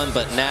next one,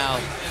 but now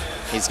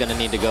he's going to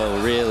need to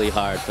go really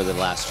hard for the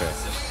last trick.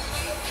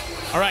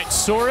 All right,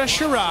 Sora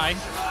Shirai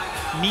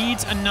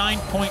needs a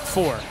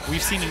 9.4.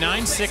 We've seen a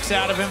 9.6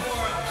 out of him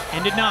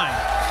and a 9.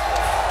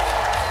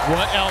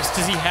 What else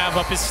does he have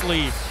up his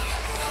sleeve?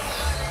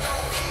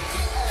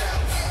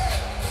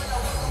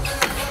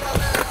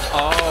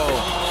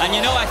 Oh, and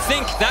you know, I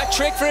think that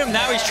trick for him,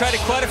 now he's tried it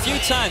quite a few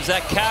times,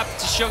 that cap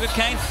to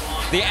sugarcane.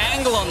 The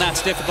angle on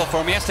that's difficult for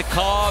him. He has to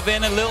carve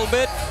in a little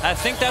bit. I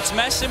think that's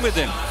messing with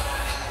him.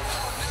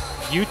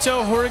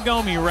 Yuto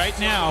Horigome right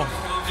now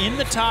in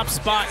the top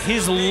spot.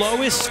 His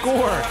lowest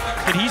score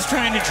that he's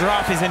trying to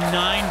drop is a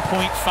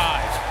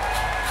 9.5.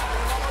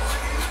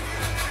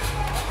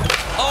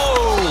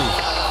 Oh,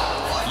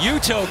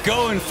 Yuto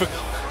going for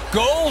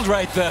gold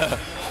right there.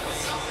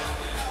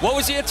 What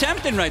was he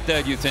attempting right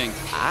there, do you think?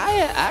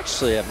 I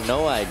actually have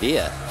no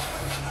idea.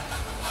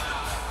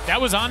 That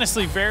was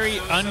honestly very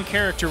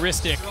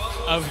uncharacteristic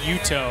of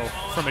Yuto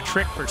from a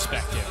trick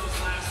perspective.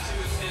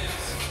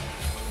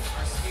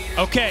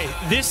 Okay,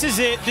 this is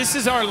it. This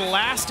is our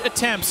last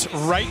attempts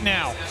right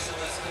now.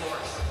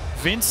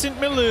 Vincent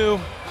Milou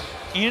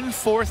in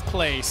 4th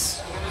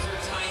place.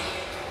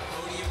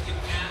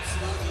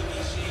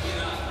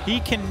 He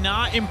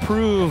cannot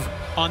improve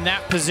on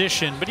that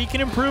position, but he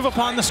can improve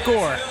upon the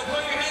score.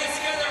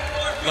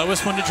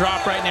 Lowest one to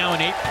drop right now, an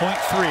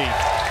 8.3.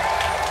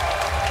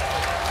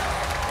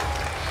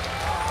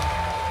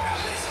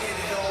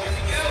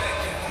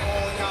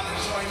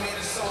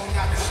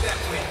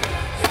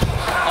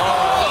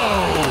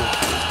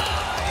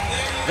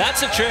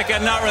 That's a trick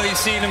I've not really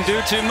seen him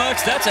do too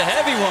much. That's a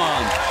heavy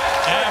one.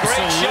 Absolutely.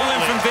 Great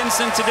showing from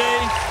Vincent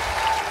today.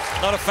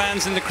 A lot of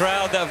fans in the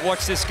crowd that have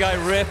watched this guy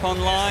rip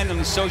online and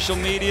on social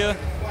media.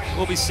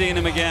 We'll be seeing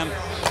him again.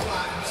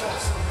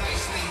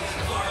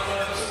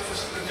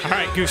 All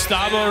right,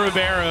 Gustavo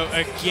Ribeiro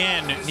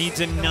again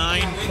needs a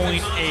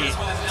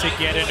 9.8 to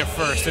get into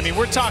first. I mean,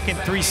 we're talking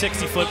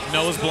 360 flip,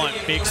 nose blunt,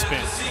 big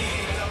spin.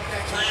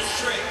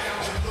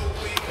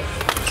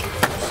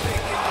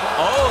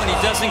 Oh, and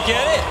he doesn't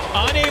get it.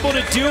 Unable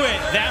to do it.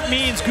 That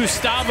means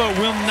Gustavo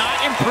will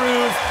not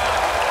improve,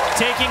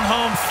 taking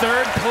home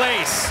 3rd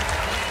place.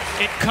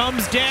 It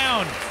comes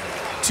down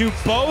to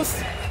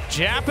both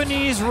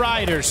Japanese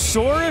riders,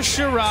 Sora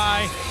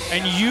Shirai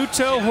and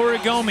Yuto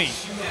Horigome.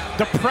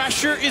 The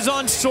pressure is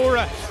on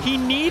Sora. He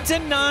needs a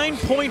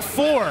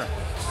 9.4.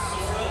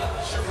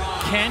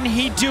 Can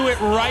he do it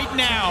right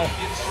now?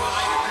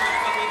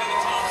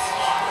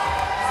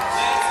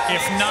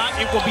 If not,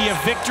 it will be a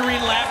victory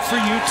lap for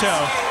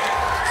Yuto.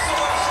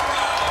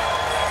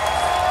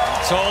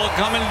 It's all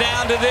coming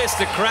down to this.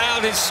 The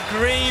crowd is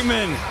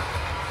screaming.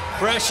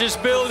 Pressure's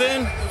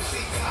building.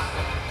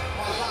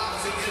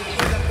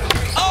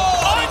 Oh,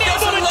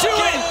 unable to do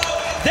it!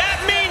 That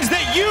means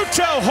that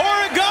Yuto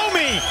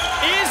Horigome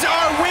is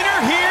our winner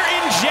here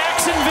in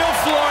Jacksonville,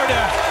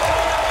 Florida.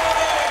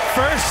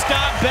 First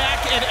stop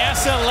back at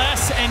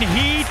SLS, and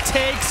he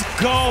takes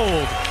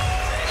gold.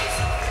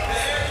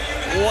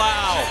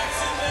 Wow.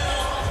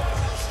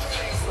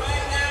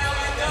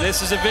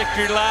 This is a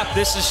victory lap.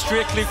 This is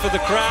strictly for the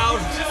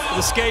crowd, for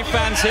the skate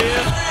fans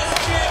here.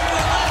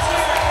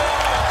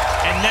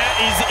 And that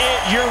is it,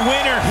 your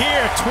winner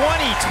here,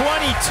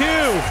 2022,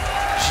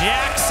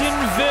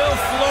 Jacksonville,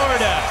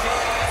 Florida,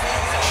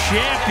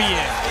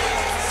 champion,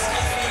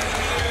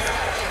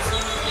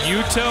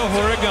 Yuto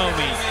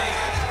Horigome.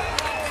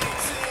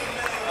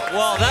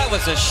 Well, that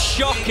was a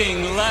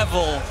shocking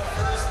level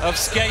of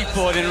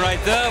skateboarding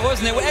right there,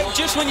 wasn't it?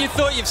 Just when you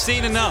thought you've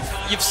seen enough,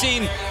 you've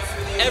seen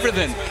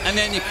everything, and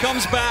then it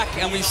comes back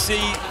and we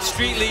see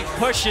Street League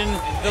pushing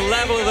the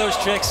level of those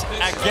tricks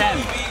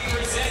again.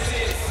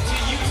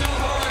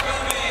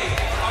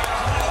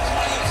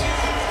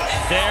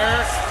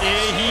 There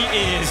he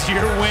is,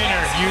 your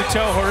winner,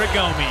 Yuto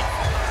Horigome.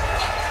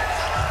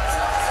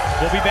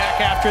 We'll be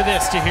back after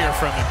this to hear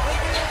from him.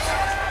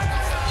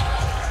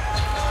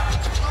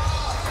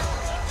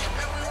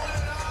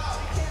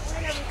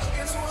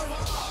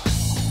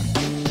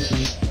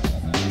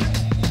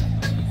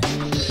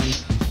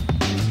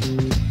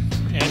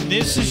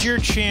 This is your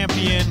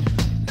champion,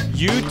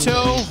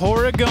 Yuto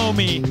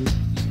Horigome.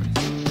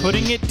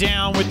 putting it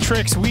down with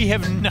tricks we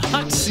have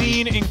not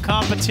seen in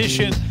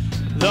competition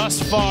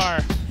thus far.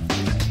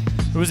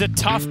 It was a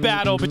tough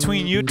battle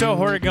between Yuto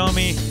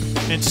Horigome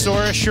and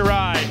Sora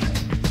Shirai,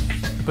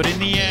 but in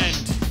the end,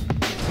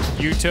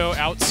 Yuto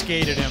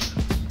outskated him.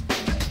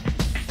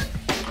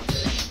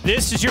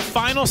 This is your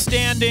final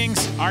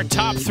standings. Our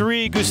top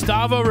three: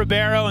 Gustavo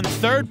Ribeiro in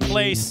third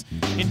place,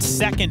 in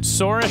second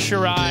Sora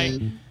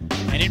Shirai,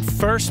 and in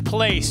first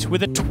place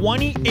with a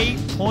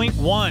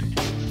 28.1,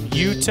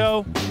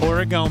 Yuto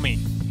Horigome.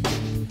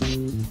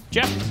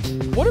 Jeff,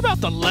 what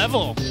about the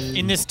level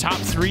in this top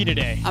three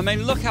today? I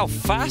mean, look how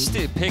fast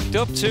it picked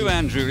up too,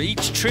 Andrew.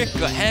 Each trick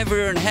got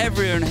heavier and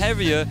heavier and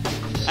heavier.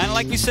 And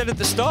like we said at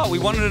the start, we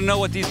wanted to know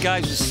what these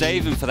guys were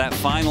saving for that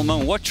final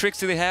moment. What tricks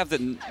do they have that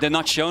they're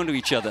not showing to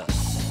each other?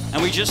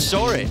 And we just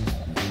saw it.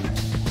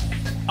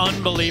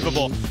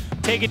 Unbelievable.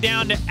 Take it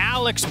down to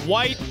Alex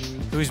White,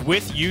 who's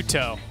with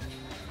Yuto.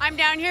 I'm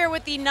down here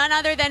with the none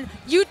other than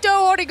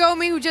Yuto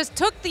Horigome, who just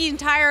took the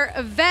entire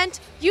event.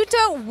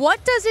 Yuto,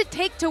 what does it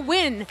take to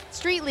win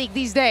Street League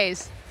these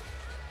days?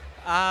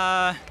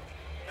 Like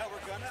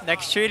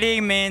Street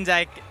League means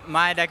like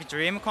my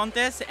dream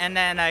contest, and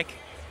then like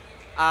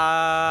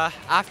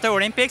after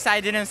Olympics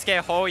I didn't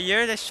skate whole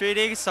year the Street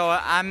League, so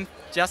I'm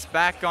just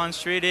back on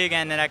Street League,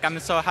 and like I'm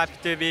so happy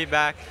to be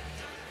back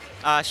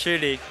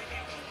Street League.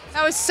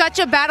 That was such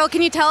a battle.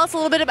 Can you tell us a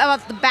little bit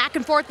about the back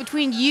and forth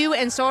between you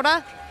and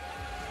Sora?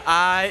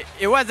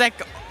 It was like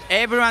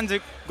everyone's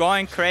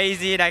going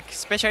crazy, like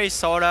especially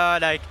Sora.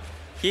 Like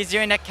he's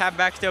doing the cap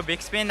back to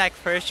big spin. Like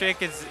first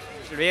trick is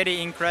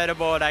really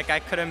incredible. Like I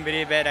couldn't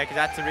believe it. Like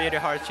that's a really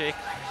hard trick.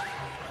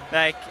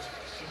 Like,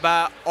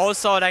 but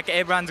also like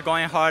everyone's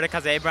going hard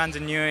because everyone's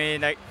new,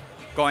 like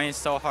going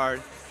so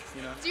hard.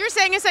 You know. So you were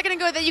saying a second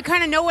ago that you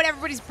kind of know what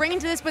everybody's bringing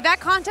to this, but that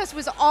contest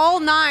was all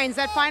nines.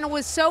 That final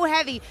was so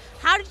heavy.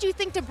 How did you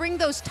think to bring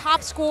those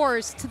top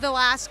scores to the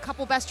last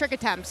couple best trick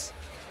attempts?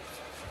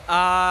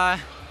 Like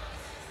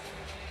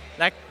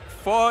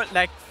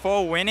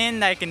for winning,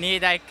 like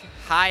need like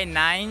high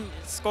 9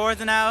 scores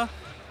now.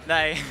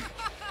 Like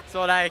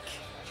so like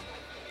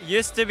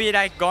used to be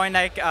like going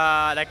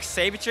like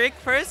save trick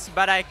first,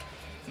 but like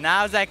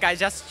now it's like I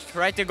just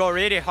try to go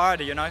really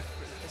hard, you know,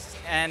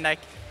 and like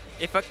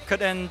if I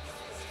couldn't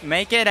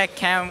make it, I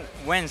can't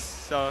win.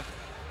 So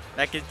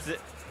like it's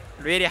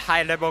really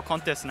high level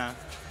contest now.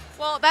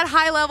 Well, that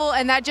high level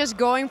and that just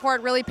going for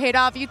it really paid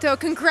off. Yuto,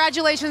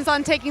 congratulations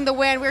on taking the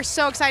win. We're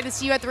so excited to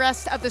see you at the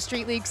rest of the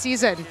Street League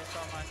season. Thank you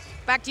so much.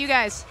 Back to you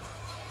guys.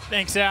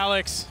 Thanks,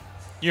 Alex.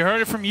 You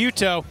heard it from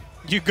Yuto.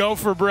 You go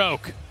for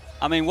broke.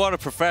 I mean, what a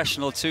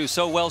professional too.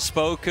 So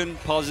well-spoken,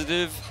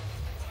 positive,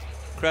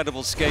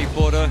 incredible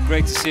skateboarder.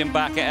 Great to see him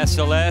back at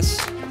SLS.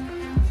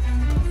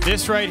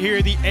 This right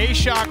here, the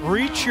A-Shoc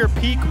Reach Your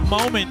Peak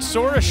moment.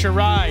 Sora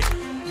Shirai,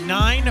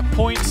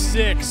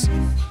 9.6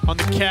 on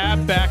the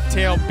cab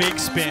backtail big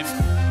spin.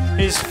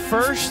 His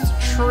first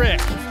trick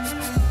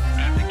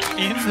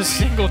in the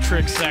single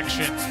trick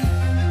section.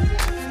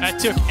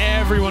 That took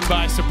everyone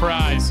by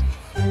surprise.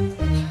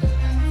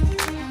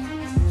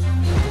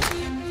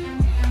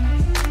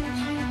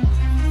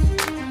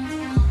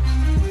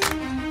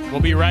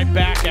 We'll be right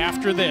back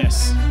after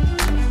this.